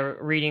you're kind of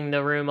reading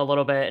the room a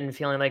little bit and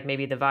feeling like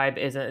maybe the vibe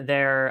isn't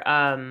there,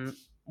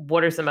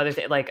 what are some other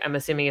things? Like, I'm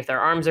assuming if their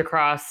arms are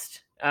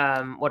crossed,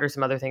 what are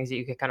some other things that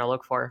you could kind of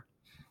look for?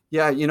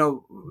 Yeah,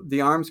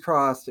 the arms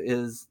crossed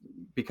is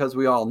because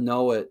we all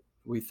know it.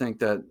 We think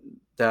that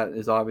that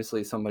is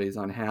obviously somebody's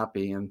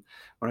unhappy. And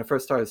when I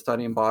first started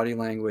studying body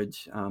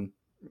language,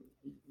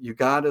 you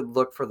got to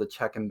look for the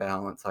check and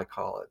balance, I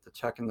call it, the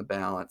check and the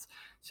balance.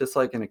 It's just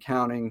like in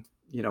accounting,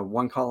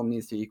 one column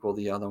needs to equal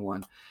the other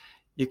one.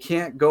 You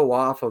can't go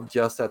off of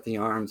just that the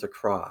arms are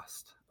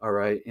crossed, all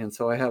right? And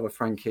so I have a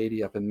friend,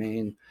 Katie, up in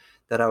Maine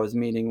that I was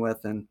meeting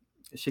with, and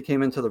she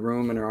came into the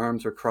room and her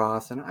arms were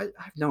crossed. And I've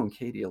known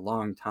Katie a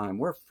long time.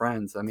 We're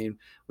friends. I mean,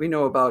 we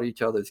know about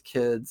each other's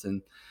kids,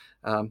 and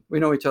we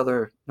know each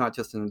other not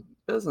just in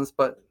business,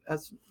 but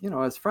as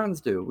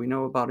friends do. We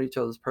know about each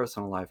other's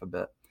personal life a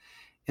bit.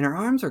 And her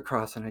arms are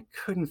crossed, and I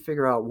couldn't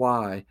figure out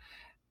why.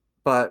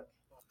 But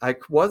I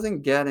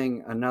wasn't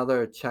getting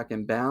another check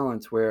and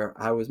balance where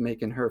I was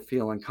making her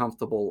feel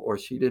uncomfortable or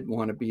she didn't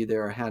want to be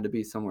there or had to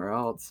be somewhere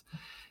else.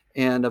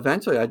 And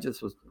eventually I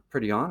just was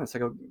pretty honest. I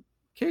go,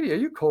 Katie, are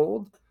you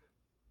cold?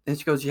 And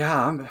she goes,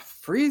 yeah, I'm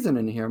freezing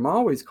in here. I'm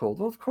always cold.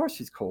 Well, of course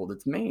she's cold.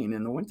 It's Maine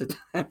in the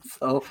wintertime.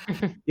 So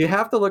you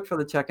have to look for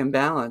the check and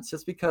balance.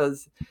 Just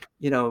because,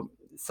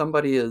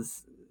 somebody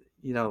is,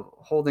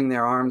 holding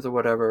their arms or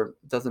whatever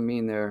doesn't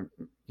mean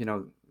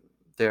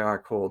they are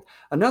cold.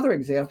 Another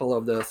example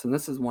of this, and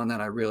this is one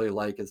that I really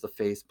like, is the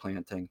face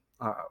planting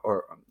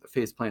or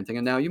face planting.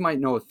 And now you might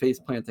know what face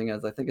planting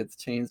is. I think it's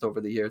changed over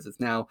the years.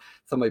 It's now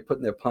somebody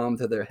putting their palm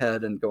to their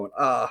head and going,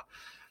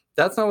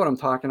 that's not what I'm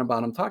talking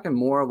about. I'm talking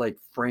more like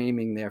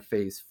framing their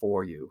face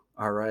for you.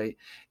 All right.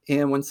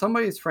 And when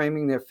somebody's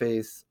framing their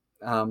face,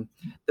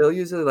 they'll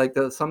usually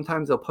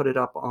sometimes they'll put it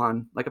up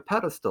on like a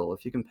pedestal.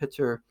 If you can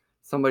picture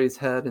somebody's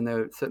head and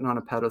they're sitting on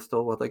a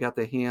pedestal, well, they got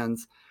their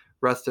hands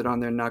rested on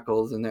their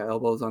knuckles and their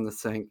elbows on the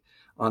sink,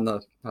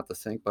 not the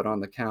sink, but on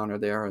the counter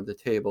there or the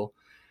table.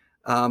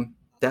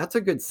 that's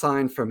a good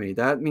sign for me.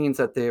 That means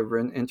that they're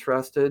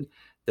interested.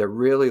 They're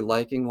really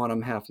liking what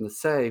I'm having to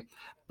say.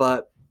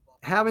 But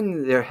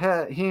having their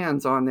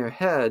hands on their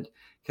head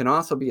can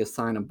also be a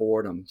sign of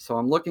boredom. So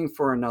I'm looking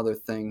for another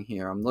thing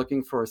here. I'm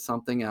looking for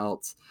something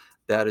else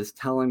that is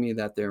telling me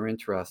that they're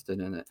interested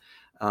in it.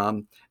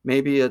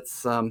 Maybe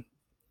it's a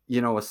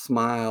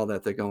smile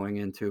that they're going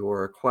into,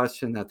 or a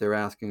question that they're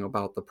asking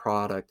about the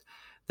product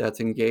that's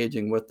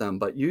engaging with them.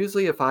 But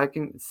usually if I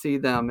can see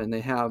them and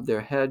they have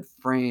their head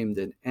framed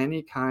in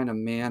any kind of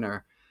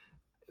manner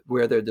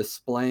where they're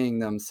displaying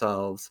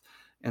themselves,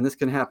 and this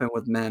can happen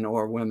with men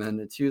or women,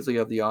 it's usually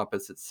of the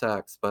opposite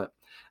sex, but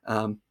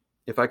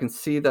if I can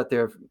see that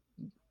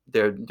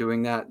they're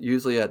doing that,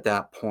 usually at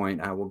that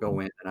point I will go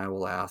in and I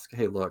will ask,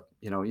 hey, look,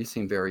 you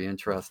seem very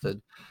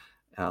interested.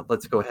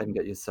 Let's go ahead and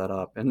get you set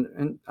up.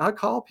 And I'll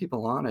call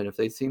people on it. If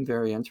they seem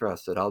very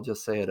interested, I'll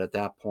just say it at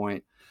that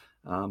point.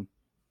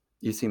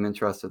 You seem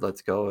interested.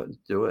 Let's go and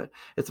do it.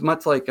 It's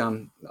much like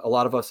a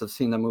lot of us have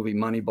seen the movie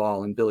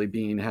Moneyball, and Billy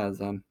Bean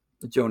has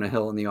Jonah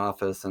Hill in the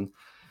office, and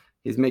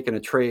he's making a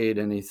trade,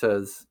 and he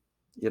says,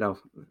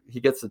 he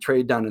gets the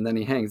trade done, and then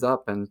he hangs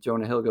up, and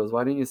Jonah Hill goes,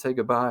 why didn't you say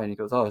goodbye? And he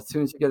goes, oh, as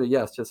soon as you get a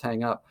yes, just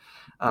hang up.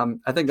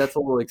 I think that's a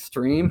little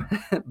extreme,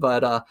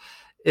 but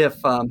if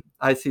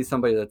I see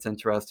somebody that's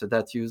interested,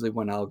 that's usually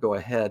when I'll go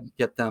ahead,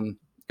 get them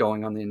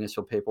going on the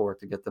initial paperwork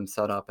to get them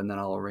set up, and then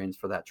I'll arrange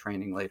for that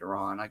training later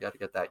on. I got to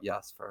get that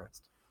yes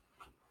first.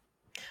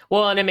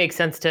 Well, and it makes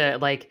sense to,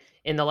 like,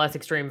 in the less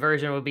extreme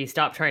version would be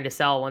stop trying to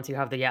sell once you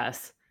have the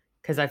yes.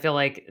 Because I feel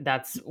like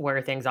that's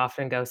where things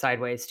often go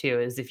sideways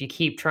too, is if you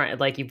keep trying,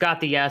 like, you've got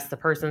the yes, the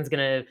person's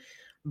going to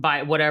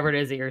buy whatever it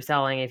is that you're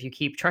selling. If you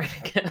keep trying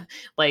to get,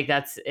 like,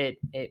 that's it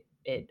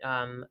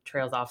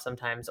trails off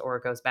sometimes, or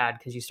it goes bad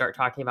because you start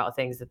talking about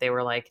things that they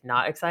were like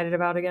not excited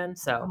about again.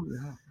 So Oh,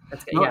 yeah.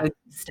 that's good. No, Yeah.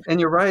 and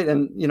you're right.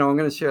 And, I'm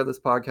going to share this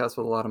podcast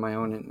with a lot of my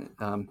own,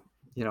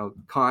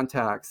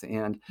 contacts.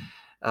 And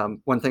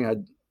one thing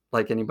I'd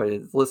like anybody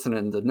that's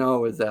listening to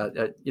know is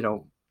that,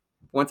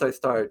 once I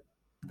start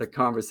the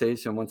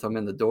conversation, once I'm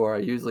in the door, I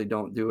usually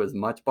don't do as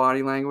much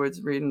body language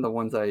reading. The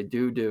ones I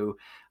do,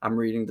 I'm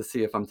reading to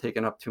see if I'm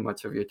taking up too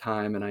much of your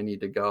time and I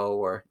need to go,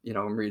 or,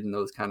 I'm reading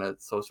those kind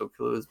of social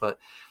clues. But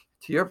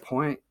to your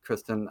point,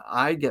 Kristen,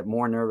 I get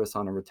more nervous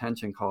on a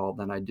retention call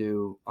than I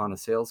do on a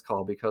sales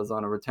call, because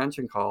on a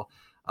retention call,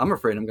 I'm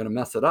afraid I'm going to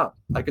mess it up.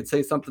 I could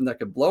say something that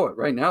could blow it.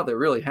 Right now, they're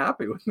really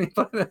happy with me,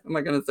 but am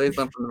I going to say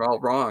something all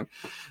wrong?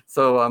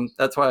 So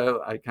that's why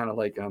I kind of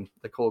like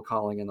the cold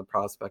calling and the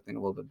prospecting a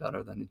little bit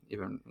better than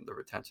even the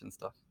retention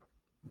stuff.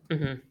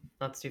 Mm-hmm.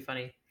 That's too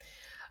funny.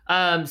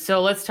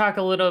 So let's talk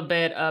a little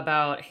bit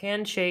about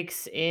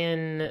handshakes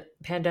in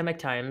pandemic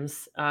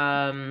times.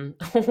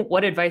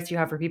 What advice do you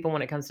have for people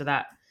when it comes to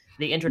that?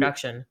 The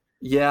introduction.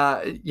 Yeah,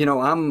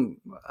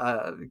 I'm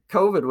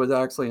COVID was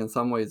actually, in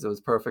some ways, it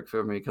was perfect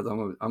for me, because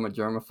I'm a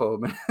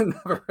germaphobe and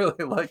never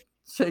really liked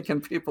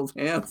shaking people's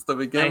hands to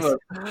begin Nice. with.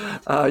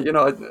 I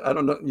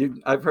don't know.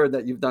 I've heard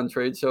that you've done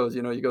trade shows.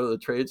 You go to the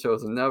trade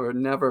shows and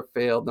never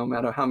failed. No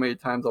matter how many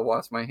times I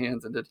washed my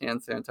hands and did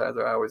hand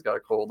sanitizer, I always got a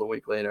cold a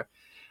week later.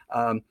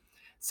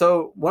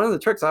 So one of the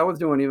tricks I was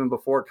doing even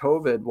before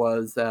COVID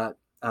was that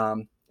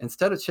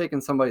instead of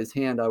shaking somebody's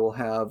hand, I will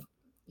have,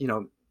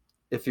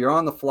 if you're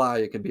on the fly,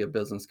 it could be a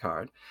business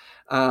card.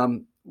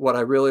 What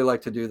I really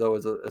like to do, though,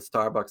 is a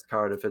Starbucks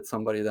card if it's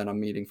somebody that I'm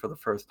meeting for the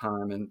first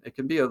time. And it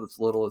can be as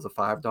little as a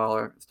 $5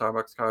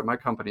 Starbucks card. My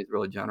company is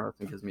really generous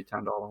and gives me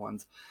 $10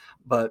 ones.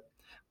 But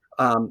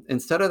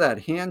instead of that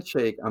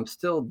handshake, I'm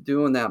still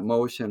doing that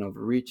motion of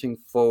reaching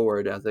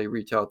forward as they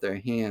reach out their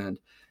hand.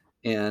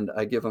 And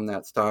I give them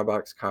that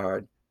Starbucks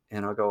card,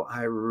 and I'll go,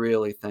 I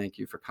really thank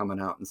you for coming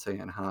out and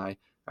saying hi.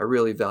 I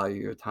really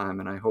value your time,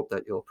 and I hope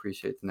that you'll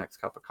appreciate the next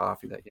cup of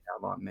coffee that you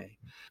have on me.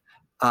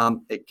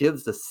 It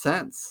gives the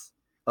sense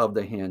of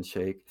the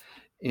handshake.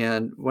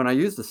 And when I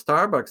use the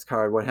Starbucks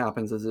card, what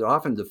happens is it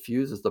often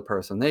diffuses the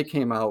person. They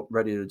came out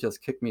ready to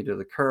just kick me to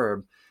the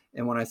curb.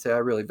 And when I say, I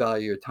really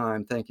value your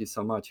time, thank you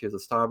so much, here's a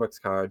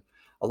Starbucks card,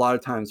 a lot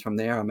of times from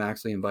there, I'm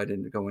actually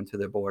invited to go into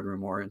their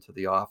boardroom or into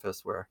the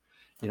office where,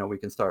 we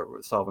can start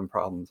solving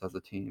problems as a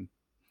team.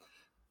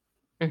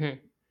 Mm-hmm.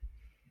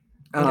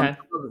 Okay.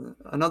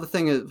 Another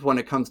thing is, when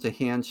it comes to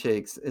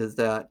handshakes, is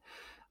that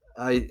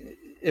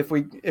if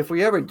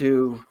we ever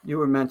do, you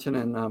were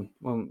mentioning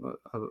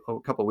a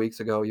couple of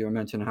weeks ago, you were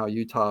mentioning how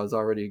Utah has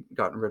already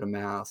gotten rid of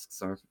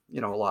masks, or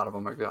a lot of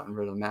them are gotten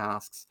rid of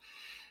masks.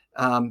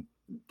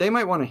 They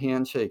might want a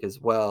handshake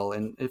as well.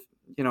 And if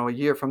a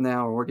year from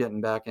now, and we're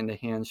getting back into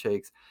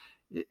handshakes,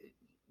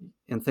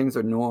 and things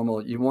are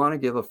normal, you want to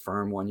give a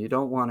firm one. You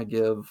don't want to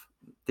give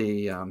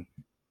the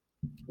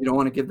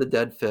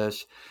dead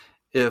fish.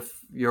 If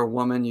you're a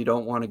woman, you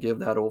don't want to give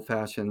that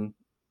old-fashioned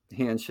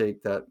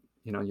handshake that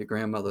your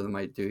grandmother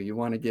might do. You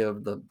want to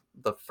give the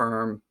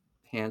firm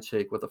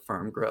handshake with a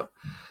firm grip.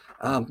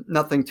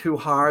 Nothing too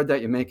hard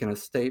that you're making a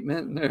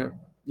statement.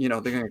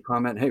 They're going to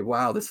comment, hey,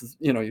 wow, this is,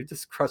 you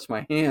just crushed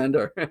my hand,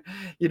 or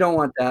you don't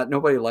want that.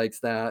 Nobody likes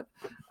that.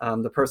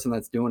 The person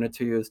that's doing it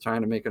to you is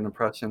trying to make an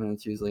impression, and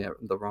it's usually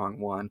the wrong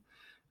one.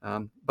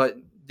 But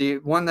the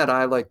one that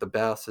I like the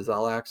best is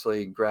I'll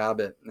actually grab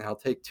it and I'll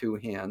take two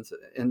hands.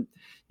 And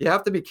you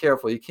have to be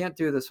careful. You can't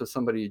do this with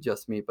somebody you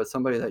just meet, but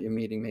somebody that you're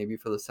meeting maybe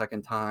for the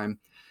second time.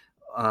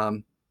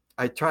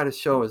 I try to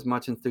show as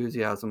much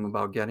enthusiasm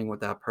about getting with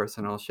that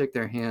person. I'll shake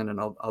their hand, and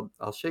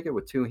I'll shake it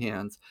with two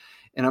hands,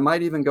 and I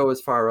might even go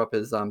as far up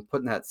as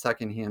putting that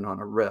second hand on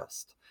a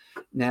wrist.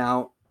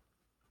 Now,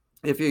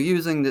 if you're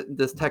using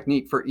this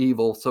technique for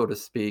evil, so to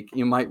speak,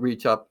 you might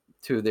reach up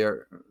to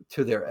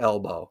their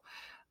elbow.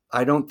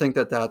 I don't think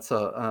that that's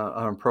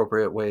an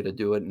appropriate way to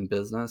do it in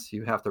business.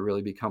 You have to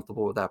really be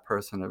comfortable with that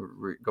person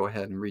to go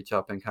ahead and reach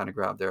up and kind of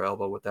grab their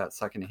elbow with that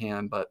second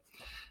hand. But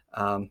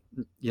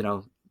you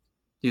know,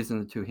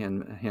 using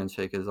the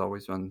handshake has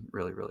always run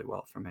really, really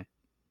well for me.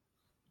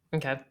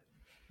 Okay.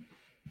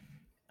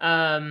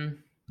 And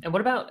what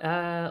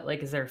about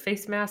like, is there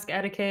face mask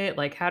etiquette?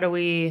 Like, how do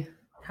we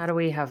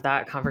have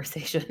that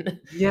conversation?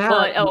 Yeah,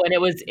 Well, oh, and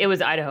it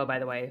was Idaho, by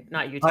the way,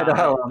 not Utah,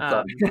 Idaho. but I'm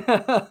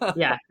sorry.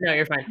 yeah, no,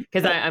 you're fine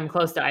because I'm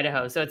close to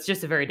Idaho, so it's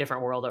just a very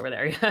different world over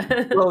there.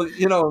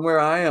 Well,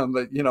 where I am,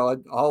 but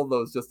all of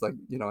those, just like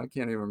I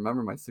can't even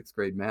remember my sixth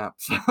grade map.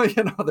 So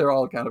they're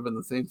all kind of in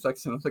the same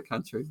section of the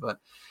country. But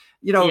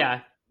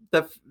Yeah.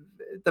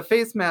 the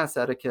face mask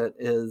etiquette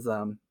is,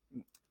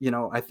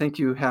 I think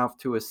you have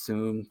to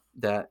assume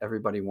that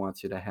everybody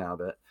wants you to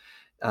have it.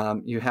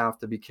 You have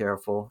to be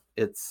careful.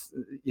 It's,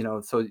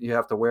 so you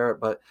have to wear it.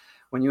 But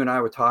when you and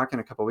I were talking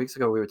a couple of weeks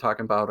ago, we were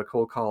talking about a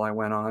cold call I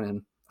went on,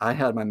 and I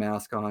had my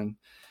mask on,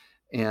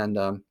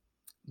 and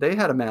they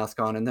had a mask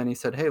on. And then he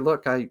said, "Hey,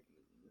 look, I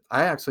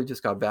actually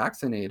just got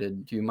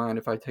vaccinated. Do you mind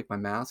if I take my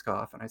mask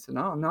off?" And I said,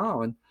 "No,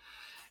 no."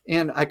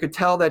 And I could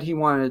tell that he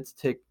wanted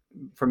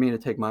for me to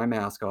take my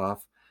mask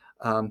off.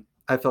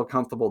 I felt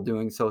comfortable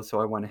doing so, so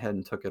I went ahead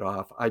and took it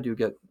off. I do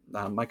get,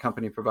 my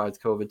company provides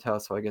COVID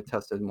tests, so I get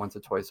tested once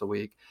or twice a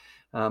week.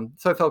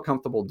 So I felt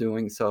comfortable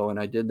doing so, and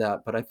I did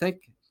that. But I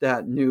think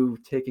that new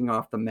taking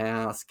off the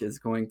mask is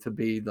going to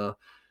be the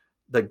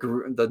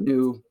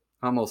new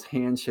almost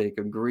handshake,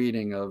 a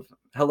greeting of,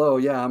 "Hello,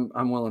 yeah,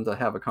 I'm willing to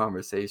have a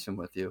conversation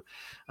with you."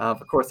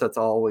 Of course, that's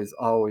always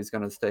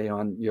going to stay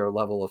on your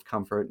level of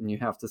comfort, and you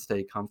have to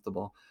stay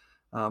comfortable.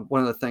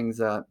 One of the things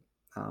that,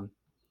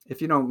 if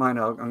you don't mind,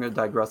 I'm going to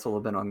digress a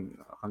little bit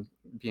on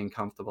being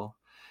comfortable.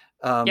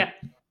 Yeah.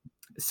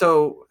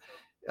 So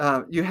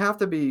you have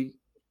to be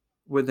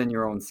within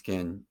your own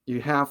skin.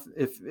 You have,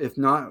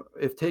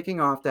 if taking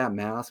off that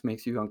mask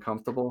makes you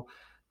uncomfortable,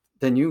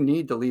 then you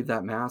need to leave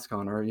that mask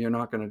on, or you're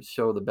not going to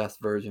show the best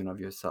version of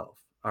yourself.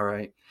 All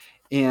right.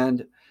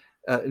 And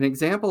an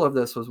example of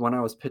this was when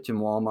I was pitching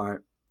Walmart,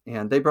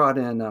 and they brought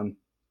in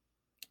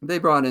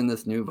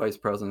this new vice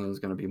president who was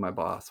going to be my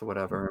boss or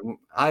whatever. And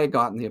I had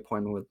gotten the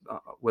appointment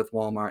with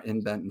Walmart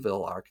in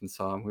Bentonville,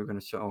 Arkansas, and we were going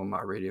to show them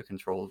our radio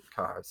controlled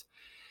cars.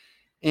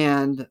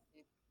 And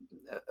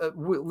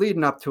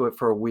leading up to it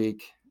for a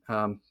week,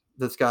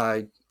 this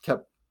guy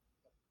kept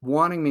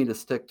wanting me to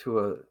stick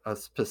to a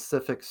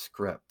specific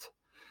script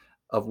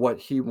of what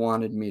he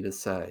wanted me to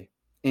say.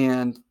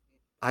 And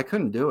I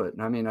couldn't do it.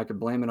 I mean, I could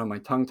blame it on my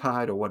tongue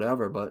tied or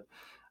whatever, but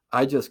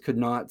I just could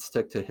not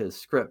stick to his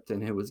script,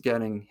 and it was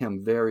getting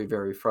him very,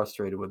 very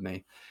frustrated with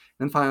me.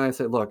 And finally I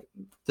said, "Look,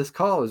 this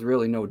call is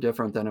really no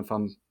different than if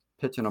I'm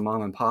pitching a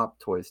mom and pop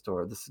toy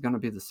store. This is going to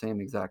be the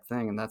same exact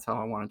thing, and that's how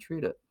I want to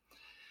treat it."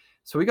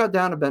 So we got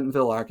down to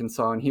Bentonville,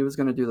 Arkansas, and he was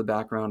going to do the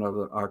background of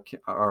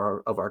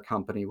our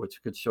company,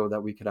 which could show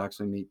that we could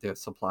actually meet their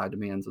supply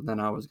demands. And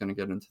then I was going to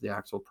get into the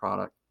actual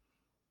product.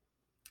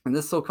 And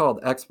this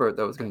so-called expert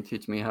that was going to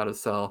teach me how to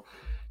sell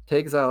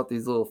takes out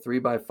these little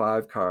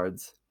 3x5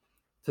 cards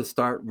to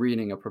start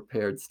reading a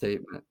prepared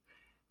statement.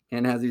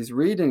 And as he's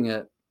reading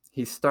it,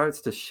 he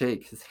starts to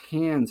shake. His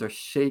hands are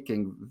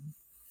shaking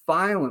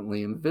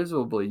violently and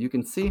visibly. You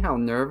can see how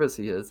nervous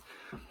he is.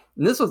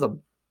 And this was a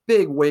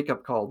big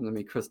wake-up call to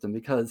me, Kristen,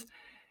 because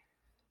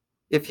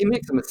if he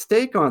makes a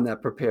mistake on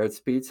that prepared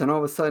speech, then all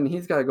of a sudden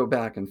he's got to go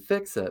back and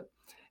fix it.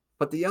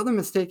 But the other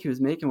mistake he was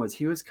making was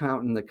he was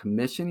counting the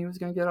commission he was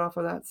going to get off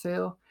of that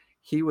sale.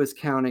 He was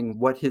counting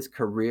what his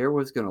career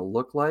was going to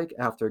look like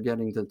after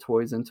getting the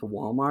toys into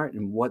Walmart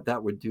and what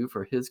that would do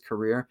for his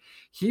career.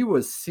 He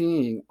was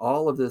seeing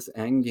all of this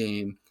end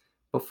game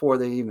before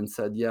they even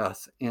said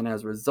yes. And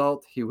as a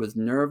result, he was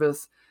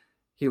nervous.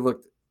 He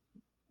looked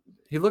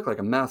like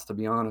a mess, to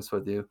be honest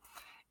with you.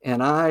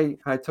 And I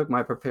took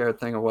my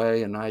prepared thing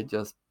away, and I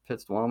just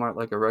pitched Walmart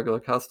like a regular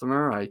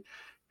customer. I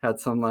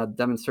had some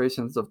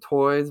demonstrations of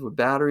toys with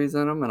batteries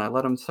in them, and I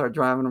let him start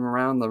driving them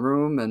around the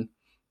room. And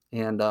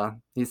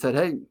he said,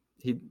 "Hey,"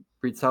 he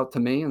reached out to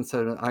me and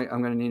said,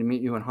 I'm going to need to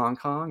meet you in Hong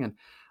Kong. And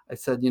I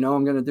said,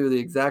 I'm going to do the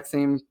exact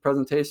same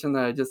presentation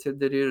that I just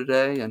did here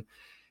today. And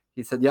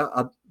he said, "Yeah,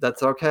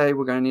 that's okay.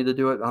 We're going to need to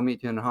do it. I'll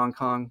meet you in Hong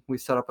Kong." We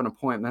set up an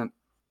appointment.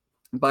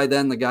 By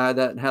then, the guy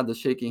that had the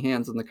shaky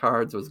hands and the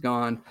cards was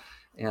gone.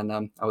 And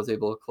I was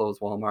able to close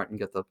Walmart and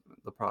get the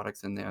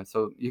products in there.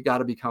 So you got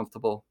to be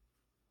comfortable.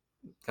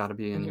 Got to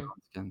be in your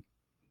own skin.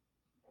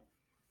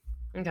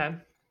 Okay.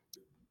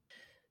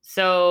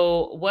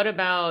 So what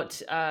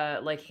about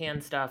like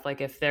hand stuff?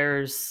 Like if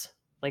there's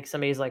Like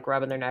somebody's like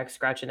rubbing their neck,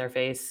 scratching their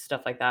face,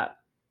 stuff like that.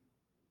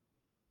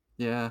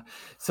 Yeah.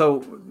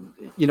 So,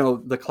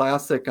 the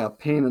classic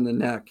pain in the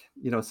neck,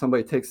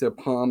 somebody takes their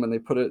palm and they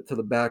put it to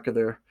the back of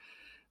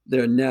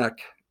their neck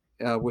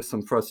with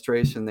some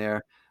frustration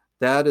there.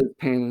 That is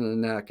pain in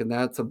the neck, and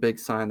that's a big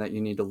sign that you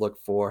need to look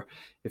for.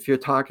 If you're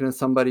talking to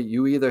somebody,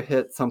 you either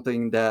hit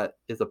something that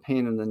is a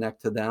pain in the neck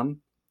to them,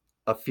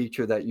 a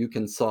feature that you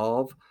can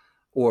solve,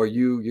 or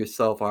you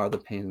yourself are the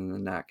pain in the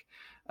neck.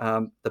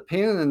 The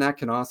pain in the neck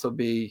can also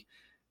be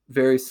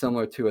very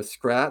similar to a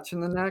scratch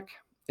in the neck.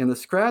 And the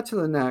scratch in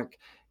the neck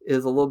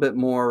is a little bit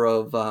more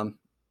of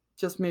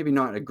just maybe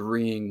not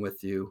agreeing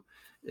with you.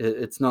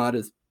 It's not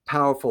as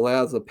powerful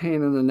as a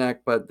pain in the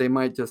neck, but they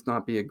might just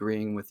not be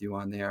agreeing with you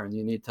on there. And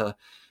you need to,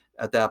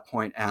 at that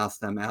point, ask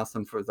them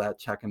for that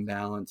check and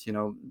balance.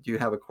 Do you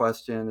have a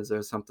question? Is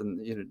there something,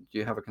 do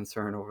you have a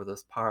concern over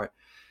this part?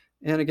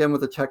 And again,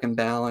 with the check and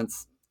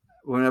balance,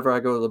 whenever I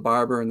go to the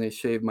barber and they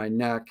shave my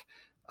neck,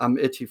 I'm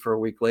itchy for a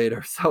week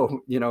later.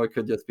 So, it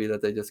could just be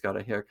that they just got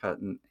a haircut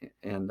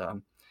and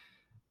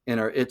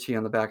are itchy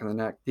on the back of the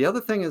neck. The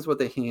other thing is with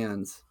the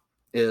hands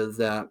is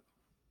that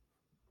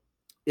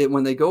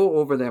when they go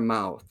over their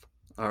mouth,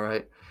 all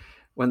right,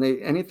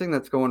 anything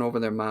that's going over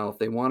their mouth,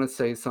 they want to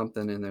say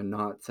something and they're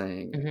not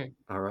saying it.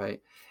 Mm-hmm. All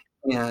right.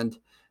 And,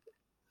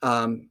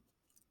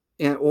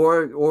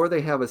 or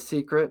they have a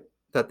secret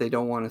that they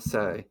don't want to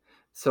say.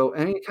 So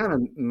any kind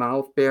of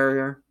mouth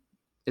barrier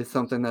is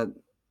something that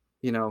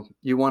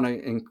you want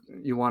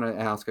to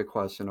ask a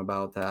question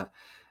about that.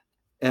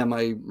 Am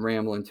I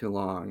rambling too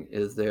long?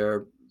 Is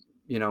there,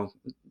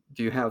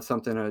 do you have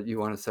something that you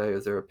want to say?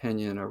 Is there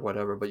opinion or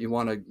whatever? But you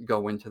want to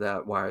go into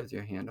that. Why is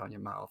your hand on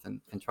your mouth?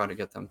 And try to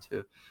get them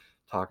to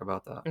talk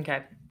about that.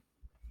 Okay.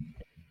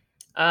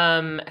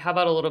 How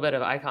about a little bit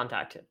of eye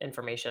contact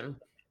information?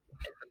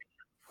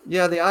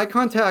 Yeah, the eye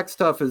contact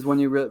stuff is when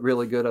you're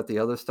really good at the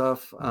other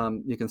stuff.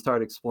 You can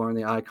start exploring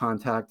the eye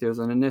contact. There's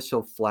an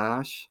initial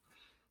flash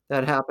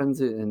that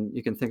happens, and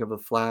you can think of a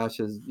flash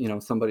as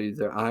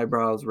their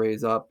eyebrows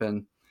raise up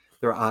and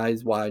their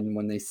eyes widen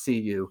when they see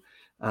you.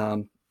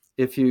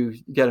 If you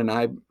get an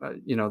eye,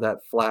 that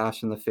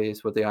flash in the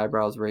face with the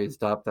eyebrows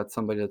raised up, that's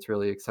somebody that's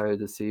really excited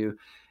to see you.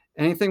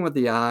 Anything with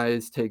the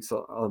eyes takes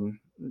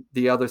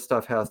the other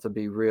stuff has to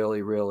be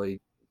really,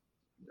 really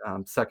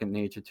second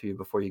nature to you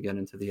before you get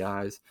into the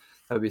eyes.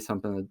 That would be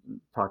something to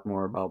talk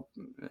more about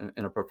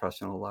in a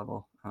professional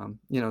level.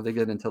 They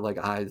get into like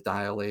eyes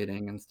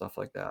dilating and stuff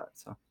like that.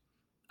 So.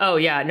 Oh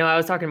yeah, no, I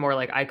was talking more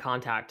like eye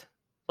contact.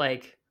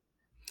 Like,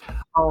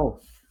 Oh,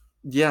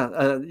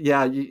 yeah,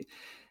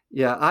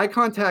 yeah. Eye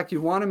contact. You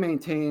want to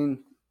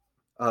maintain.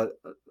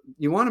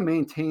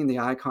 The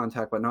eye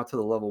contact, but not to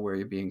the level where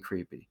you're being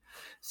creepy.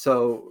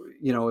 So,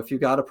 if you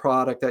got a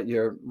product that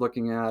you're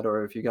looking at,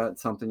 or if you got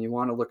something, you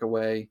want to look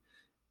away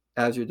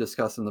as you're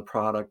discussing the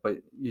product, but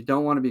you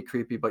don't want to be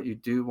creepy, but you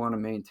do want to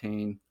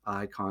maintain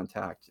eye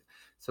contact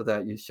so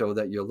that you show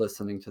that you're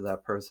listening to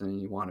that person and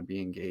you want to be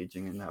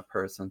engaging in that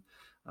person.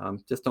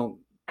 Just don't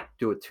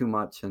do it too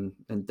much, and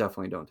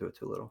definitely don't do it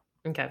too little.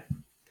 okay.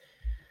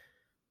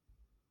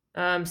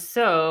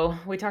 So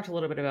we talked a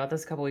little bit about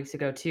this a couple weeks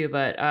ago too,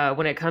 but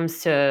when it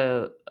comes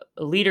to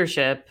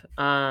leadership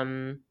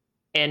and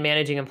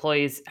managing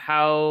employees,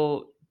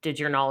 how did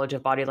your knowledge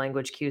of body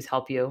language cues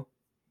help you?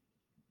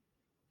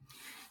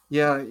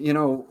 Yeah,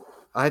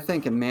 I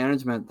think in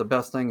management, the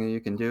best thing that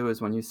you can do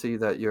is when you see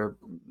that your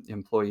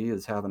employee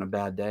is having a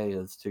bad day,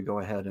 is to go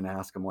ahead and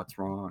ask them what's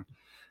wrong.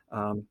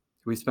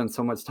 We spend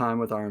so much time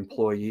with our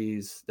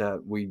employees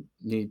that we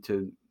need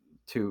to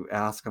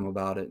ask them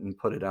about it and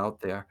put it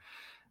out there.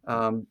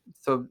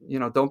 So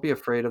don't be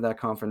afraid of that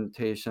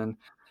confrontation.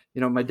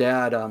 My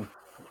dad, back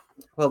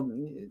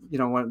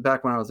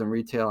when I was in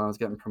retail, I was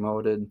getting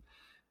promoted.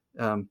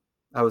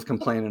 I was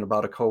complaining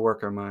about a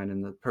coworker of mine,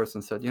 and the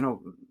person said,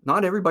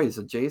 not everybody's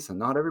a Jason,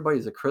 not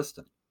everybody's a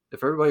Kristen.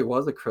 If everybody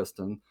was a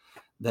Kristen,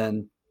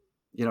 then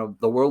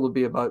the world would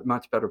be a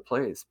much better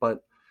place.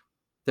 But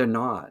they're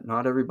not.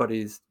 Not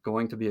everybody's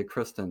going to be a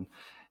Kristen.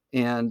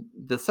 And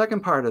the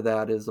second part of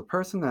that is the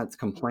person that's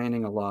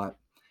complaining a lot,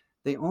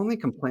 they only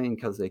complain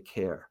because they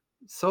care.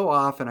 So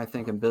often, I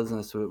think in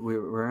business,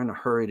 we're in a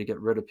hurry to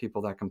get rid of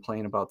people that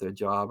complain about their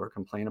job or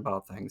complain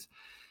about things.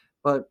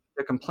 But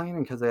they're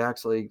complaining because they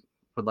actually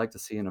would like to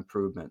see an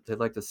improvement. They'd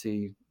like to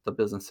see the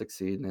business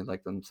succeed, and they'd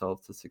like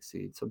themselves to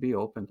succeed. So be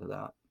open to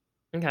that.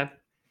 Okay,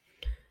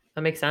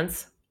 that makes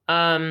sense.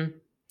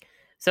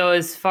 So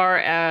as far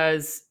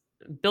as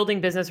building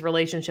business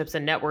relationships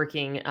and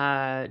networking,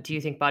 do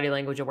you think body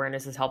language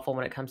awareness is helpful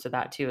when it comes to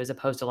that too, as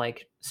opposed to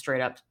like straight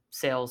up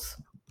sales?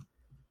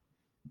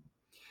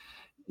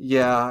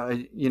 Yeah,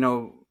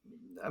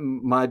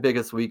 my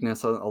biggest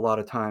weakness a lot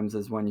of times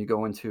is when you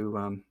go into,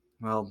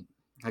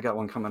 I got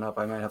one coming up.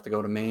 I might have to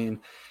go to Maine,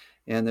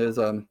 and there's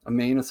a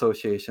Maine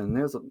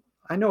association.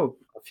 I know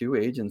a few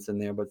agents in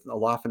there, but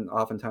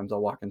oftentimes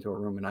I'll walk into a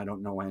room and I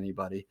don't know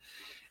anybody.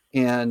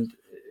 And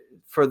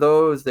for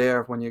those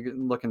there, when you're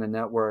looking to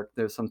network,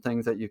 there's some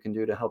things that you can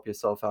do to help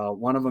yourself out.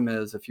 One of them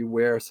is if you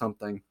wear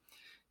something,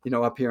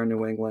 up here in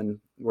New England,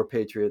 we're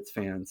Patriots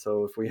fans.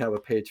 So if we have a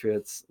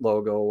Patriots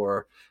logo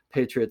or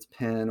Patriots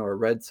pin or a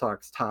Red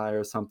Sox tie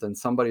or something,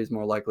 somebody's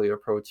more likely to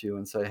approach you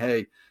and say,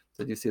 hey,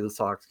 did you see the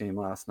Sox game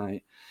last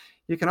night?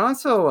 You can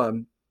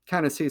also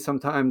kind of see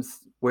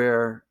sometimes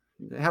where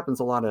it happens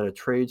a lot at a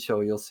trade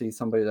show. You'll see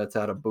somebody that's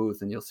at a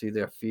booth and you'll see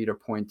their feet are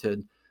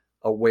pointed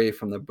away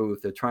from the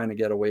booth. They're trying to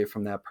get away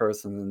from that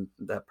person,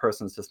 and that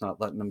person's just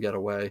not letting them get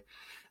away.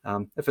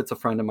 If it's a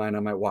friend of mine, I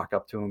might walk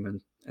up to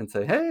him and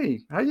say, hey,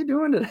 how you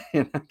doing today?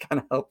 And I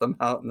kind of help them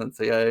out and then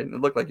say, hey, it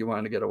looked like you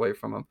wanted to get away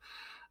from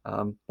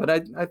them. But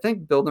I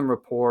think building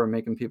rapport and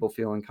making people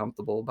feel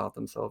uncomfortable about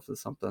themselves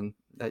is something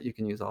that you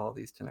can use all of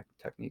these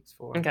techniques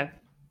for. Okay.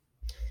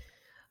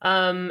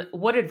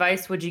 What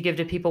advice would you give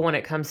to people when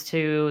it comes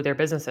to their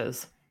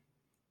businesses?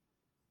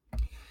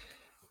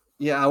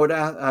 Yeah,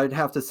 I'd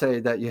have to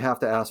say that you have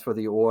to ask for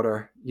the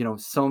order.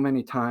 So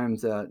many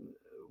times that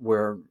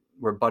we're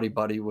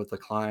buddy with the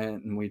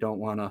client and we don't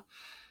want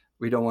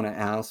to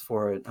ask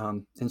for it.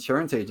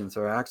 Insurance agents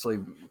are actually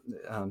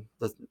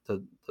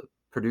the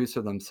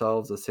producer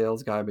themselves. The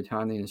sales guy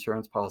behind the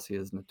insurance policy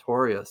is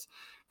notorious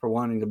for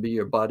wanting to be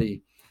your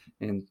buddy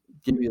and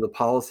give you the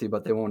policy,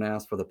 but they won't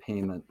ask for the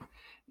payment.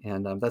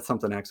 And that's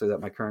something actually that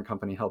my current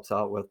company helps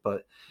out with.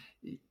 But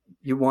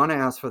you want to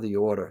ask for the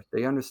order.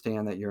 They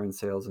understand that you're in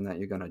sales and that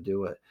you're going to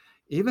do it.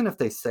 Even if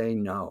they say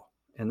no,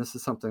 and this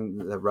is something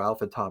that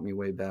Ralph had taught me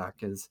way back,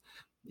 is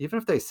even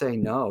if they say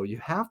no, you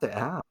have to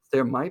ask.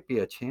 There might be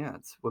a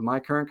chance. With my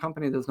current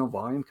company, there's no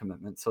volume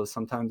commitment. So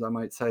sometimes I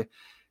might say,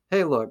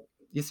 hey, look,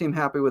 you seem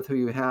happy with who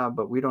you have,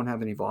 but we don't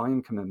have any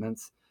volume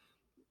commitments.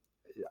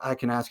 I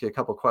can ask you a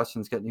couple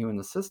questions getting you in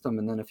the system,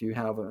 and then if you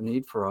have a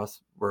need for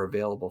us, we're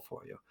available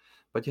for you.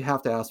 But you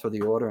have to ask for the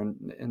order,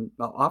 and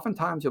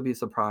oftentimes you'll be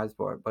surprised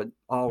for it, but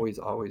always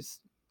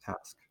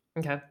ask.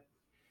 Okay.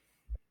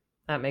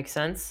 That makes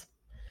sense.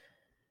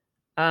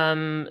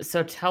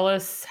 So tell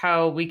us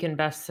how we can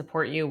best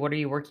support you. What are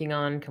you working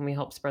on? Can we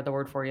help spread the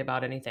word for you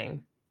about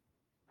anything?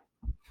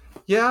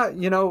 Yeah,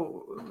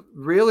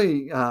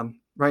 really,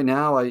 right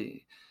now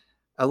I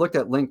looked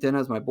at LinkedIn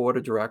as my board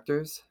of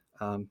directors.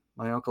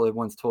 My uncle had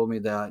once told me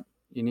that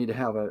you need to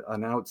have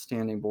an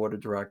outstanding board of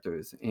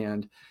directors,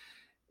 and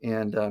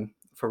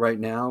for right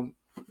now,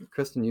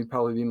 Kristen, you'd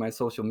probably be my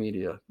social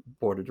media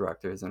board of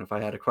directors. And if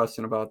I had a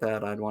question about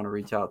that, I'd want to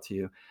reach out to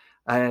you.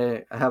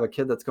 I have a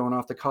kid that's going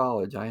off to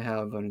college. I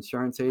have an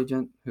insurance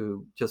agent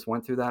who just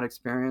went through that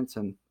experience,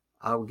 and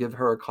I'll give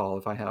her a call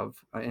if I have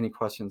any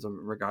questions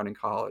regarding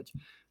college.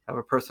 I have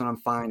a person on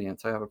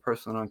finance. I have a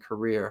person on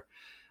career.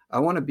 I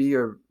want to be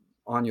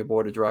on your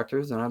board of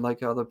directors, and I'd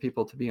like other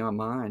people to be on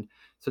mine.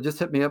 So just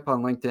hit me up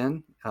on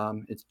LinkedIn.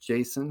 It's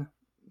Jason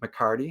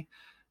McCarty.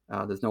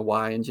 There's no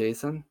Y in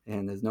Jason,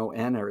 and there's no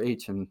N or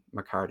H in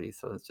McCarty.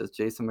 So it's just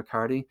Jason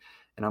McCarty,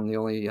 and I'm the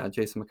only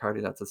Jason McCarty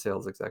that's a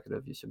sales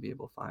executive. You should be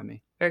able to find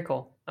me. Very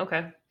cool.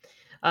 Okay.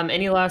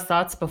 Any last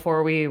thoughts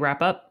before we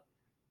wrap up?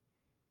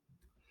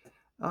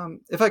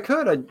 If I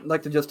could, I'd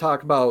like to just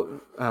talk about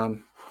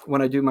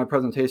when I do my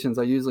presentations,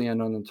 I usually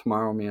end on the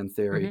Tomorrow Man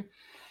theory.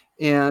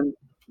 Mm-hmm. And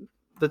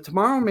the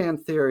Tomorrow Man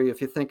theory,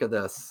 if you think of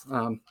this,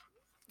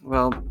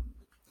 well,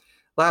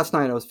 last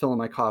night I was filling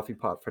my coffee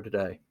pot for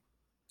today.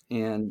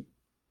 And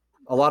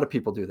a lot of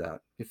people do that.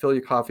 You fill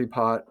your coffee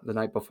pot the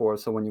night before,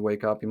 so when you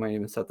wake up, you might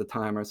even set the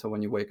timer, so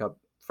when you wake up,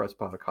 fresh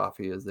pot of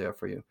coffee is there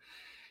for you.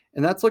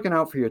 And that's looking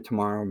out for your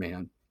Tomorrow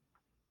Man.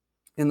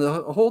 And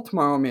the whole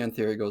Tomorrow Man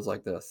theory goes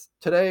like this.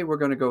 Today, we're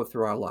going to go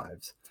through our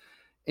lives,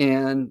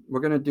 and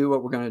we're going to do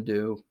what we're going to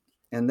do.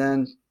 And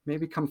then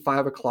maybe come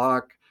 5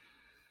 o'clock,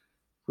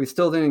 we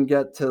still didn't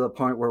get to the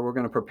point where we're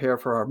going to prepare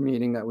for our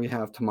meeting that we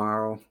have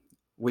tomorrow.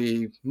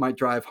 We might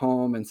drive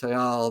home and say,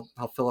 oh,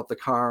 I'll fill up the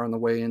car on the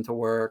way into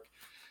work.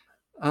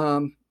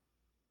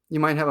 You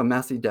might have a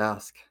messy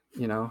desk,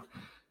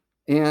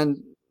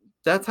 and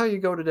that's how you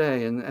go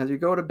today. And as you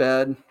go to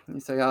bed,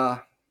 you say,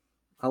 I'll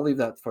leave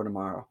that for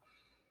tomorrow.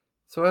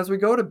 So as we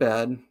go to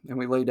bed and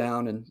we lay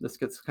down, and this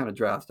gets kind of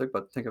drastic,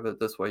 but think of it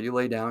this way. You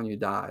lay down, you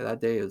die.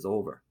 That day is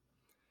over.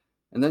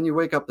 And then you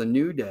wake up the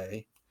new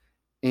day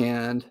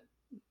and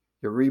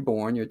you're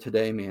reborn, you're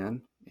today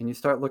man, and you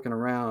start looking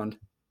around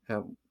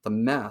at the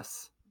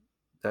mess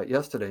that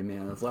yesterday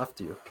man has left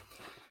you.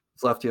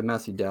 He's left you a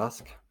messy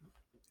desk.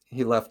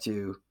 He left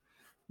you,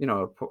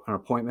 an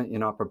appointment you're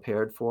not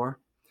prepared for.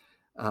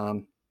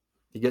 You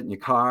get in your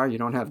car, you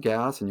don't have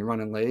gas, and you're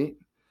running late.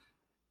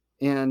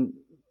 And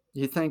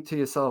you think to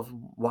yourself,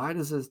 why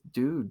does this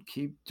dude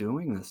keep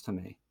doing this to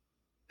me?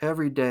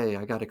 Every day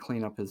I got to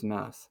clean up his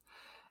mess.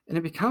 And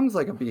it becomes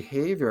like a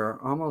behavior,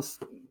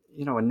 almost,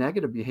 a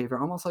negative behavior,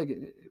 almost like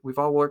we've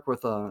all worked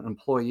with an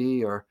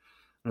employee or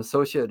an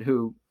associate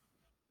who,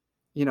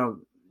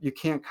 you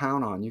can't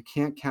count on. You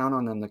can't count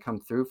on them to come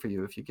through for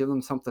you. If you give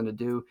them something to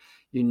do,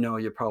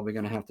 you're probably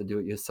going to have to do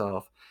it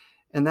yourself.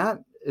 And that,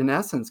 in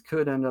essence,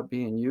 could end up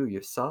being you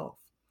yourself.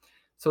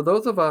 So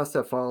those of us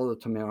that follow the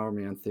Tomorrow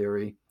Man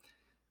theory,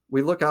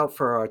 we look out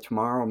for our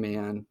Tomorrow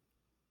Man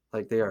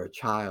like they are a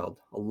child,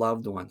 a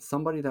loved one,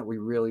 somebody that we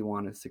really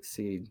want to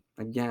succeed,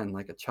 again,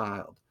 like a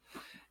child.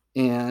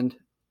 And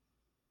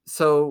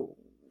So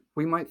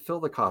we might fill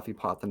the coffee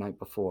pot the night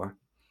before.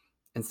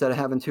 Instead of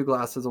having 2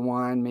 glasses of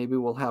wine, maybe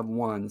we'll have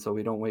 1 so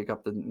we don't wake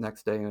up the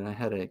next day in a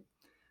headache.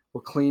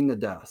 We'll clean the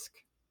desk.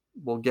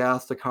 We'll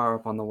gas the car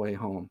up on the way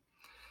home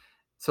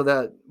so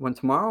that when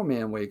tomorrow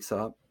man wakes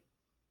up,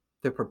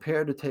 they're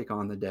prepared to take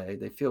on the day.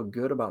 They feel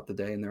good about the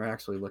day and they're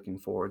actually looking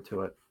forward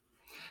to it.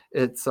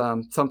 It's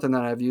something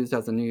that I've used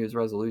as a New Year's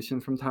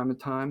resolution from time to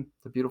time.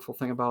 The beautiful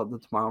thing about the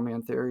Tomorrow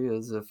Man theory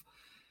is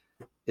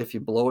if you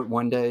blow it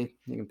one day,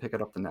 you can pick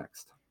it up the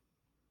next.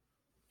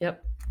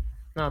 Yep.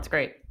 No, it's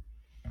great.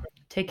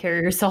 Take care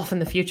of yourself in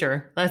the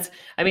future.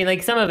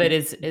 Like some of it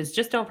is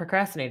just don't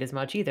procrastinate as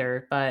much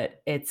either,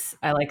 but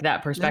I like that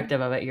Yeah. perspective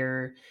of it.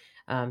 You're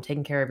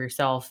taking care of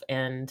yourself,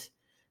 and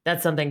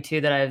that's something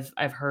too that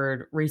I've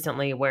heard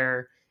recently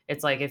where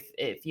it's like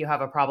if you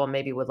have a problem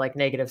maybe with like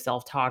negative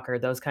self-talk or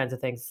those kinds of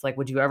things, it's like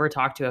would you ever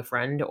talk to a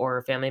friend or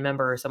a family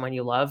member or someone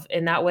you love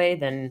in that way?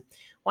 Then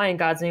why in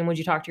God's name would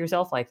you talk to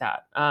yourself like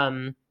that?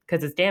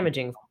 Because it's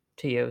damaging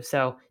to you.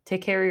 So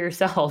take care of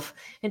yourself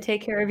and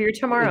take care of your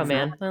tomorrow,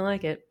 man. Exactly. I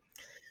like it.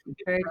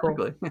 Very cool.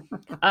 Exactly.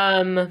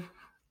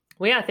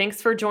 Well, yeah,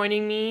 thanks for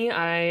joining me.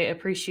 I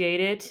appreciate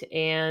it.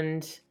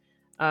 And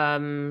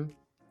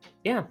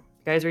yeah,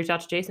 guys, reach out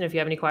to Jason if you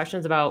have any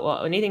questions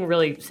about anything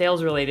really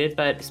sales related,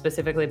 but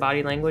specifically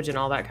body language and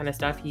all that kind of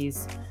stuff.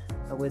 He's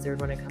a wizard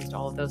when it comes to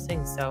all of those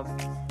things. So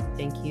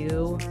thank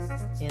you.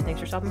 And thanks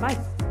for stopping by.